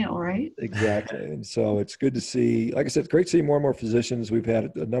like a nail, right? Exactly. And so it's good to see, like I said, it's great to see more and more physicians. We've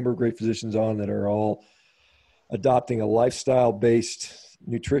had a number of great physicians on that are all adopting a lifestyle-based,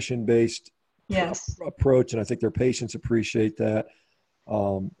 nutrition-based approach, and I think their patients appreciate that.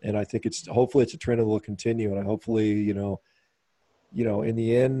 And I think hopefully it's a trend that will continue, and hopefully, in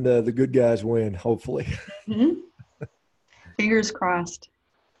the end, the good guys win. Hopefully. Mm-hmm. Fingers crossed.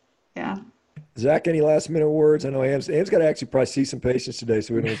 Yeah. Zach, any last minute words? I know Anne's got to actually probably see some patients today,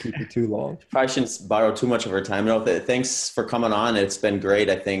 so we don't keep you too long. Probably shouldn't borrow too much of her time. No, thanks for coming on. It's been great.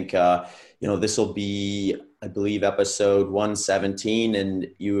 I think this will be, I believe, episode 117, and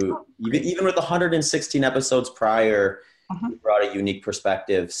you even with 116 episodes prior, you brought a unique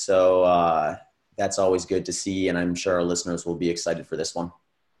perspective. So that's always good to see, and I'm sure our listeners will be excited for this one.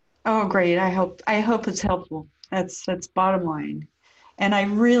 Oh, great! I hope it's helpful. That's bottom line. And I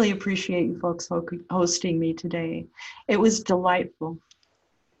really appreciate you folks hosting me today. It was delightful.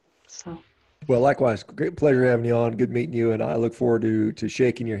 So. Well, likewise, great pleasure having you on. Good meeting you, and I look forward to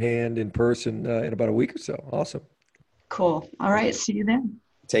shaking your hand in person in about a week or so. Awesome. Cool. All right. See you then.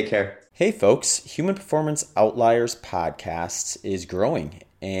 Take care. Hey, folks. Human Performance Outliers podcast is growing,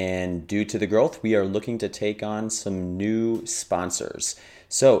 and due to the growth, we are looking to take on some new sponsors.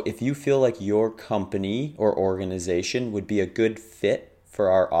 So if you feel like your company or organization would be a good fit for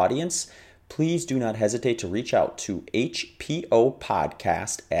our audience, please do not hesitate to reach out to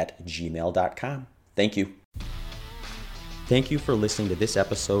hpopodcast@gmail.com. Thank you. Thank you for listening to this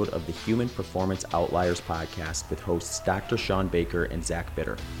episode of the Human Performance Outliers podcast with hosts Dr. Shawn Baker and Zach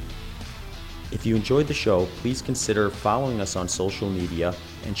Bitter. If you enjoyed the show, please consider following us on social media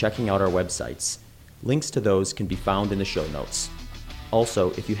and checking out our websites. Links to those can be found in the show notes.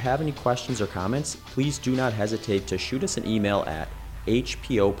 Also, if you have any questions or comments, please do not hesitate to shoot us an email at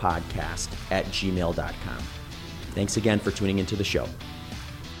hpopodcast@gmail.com. Thanks again for tuning into the show.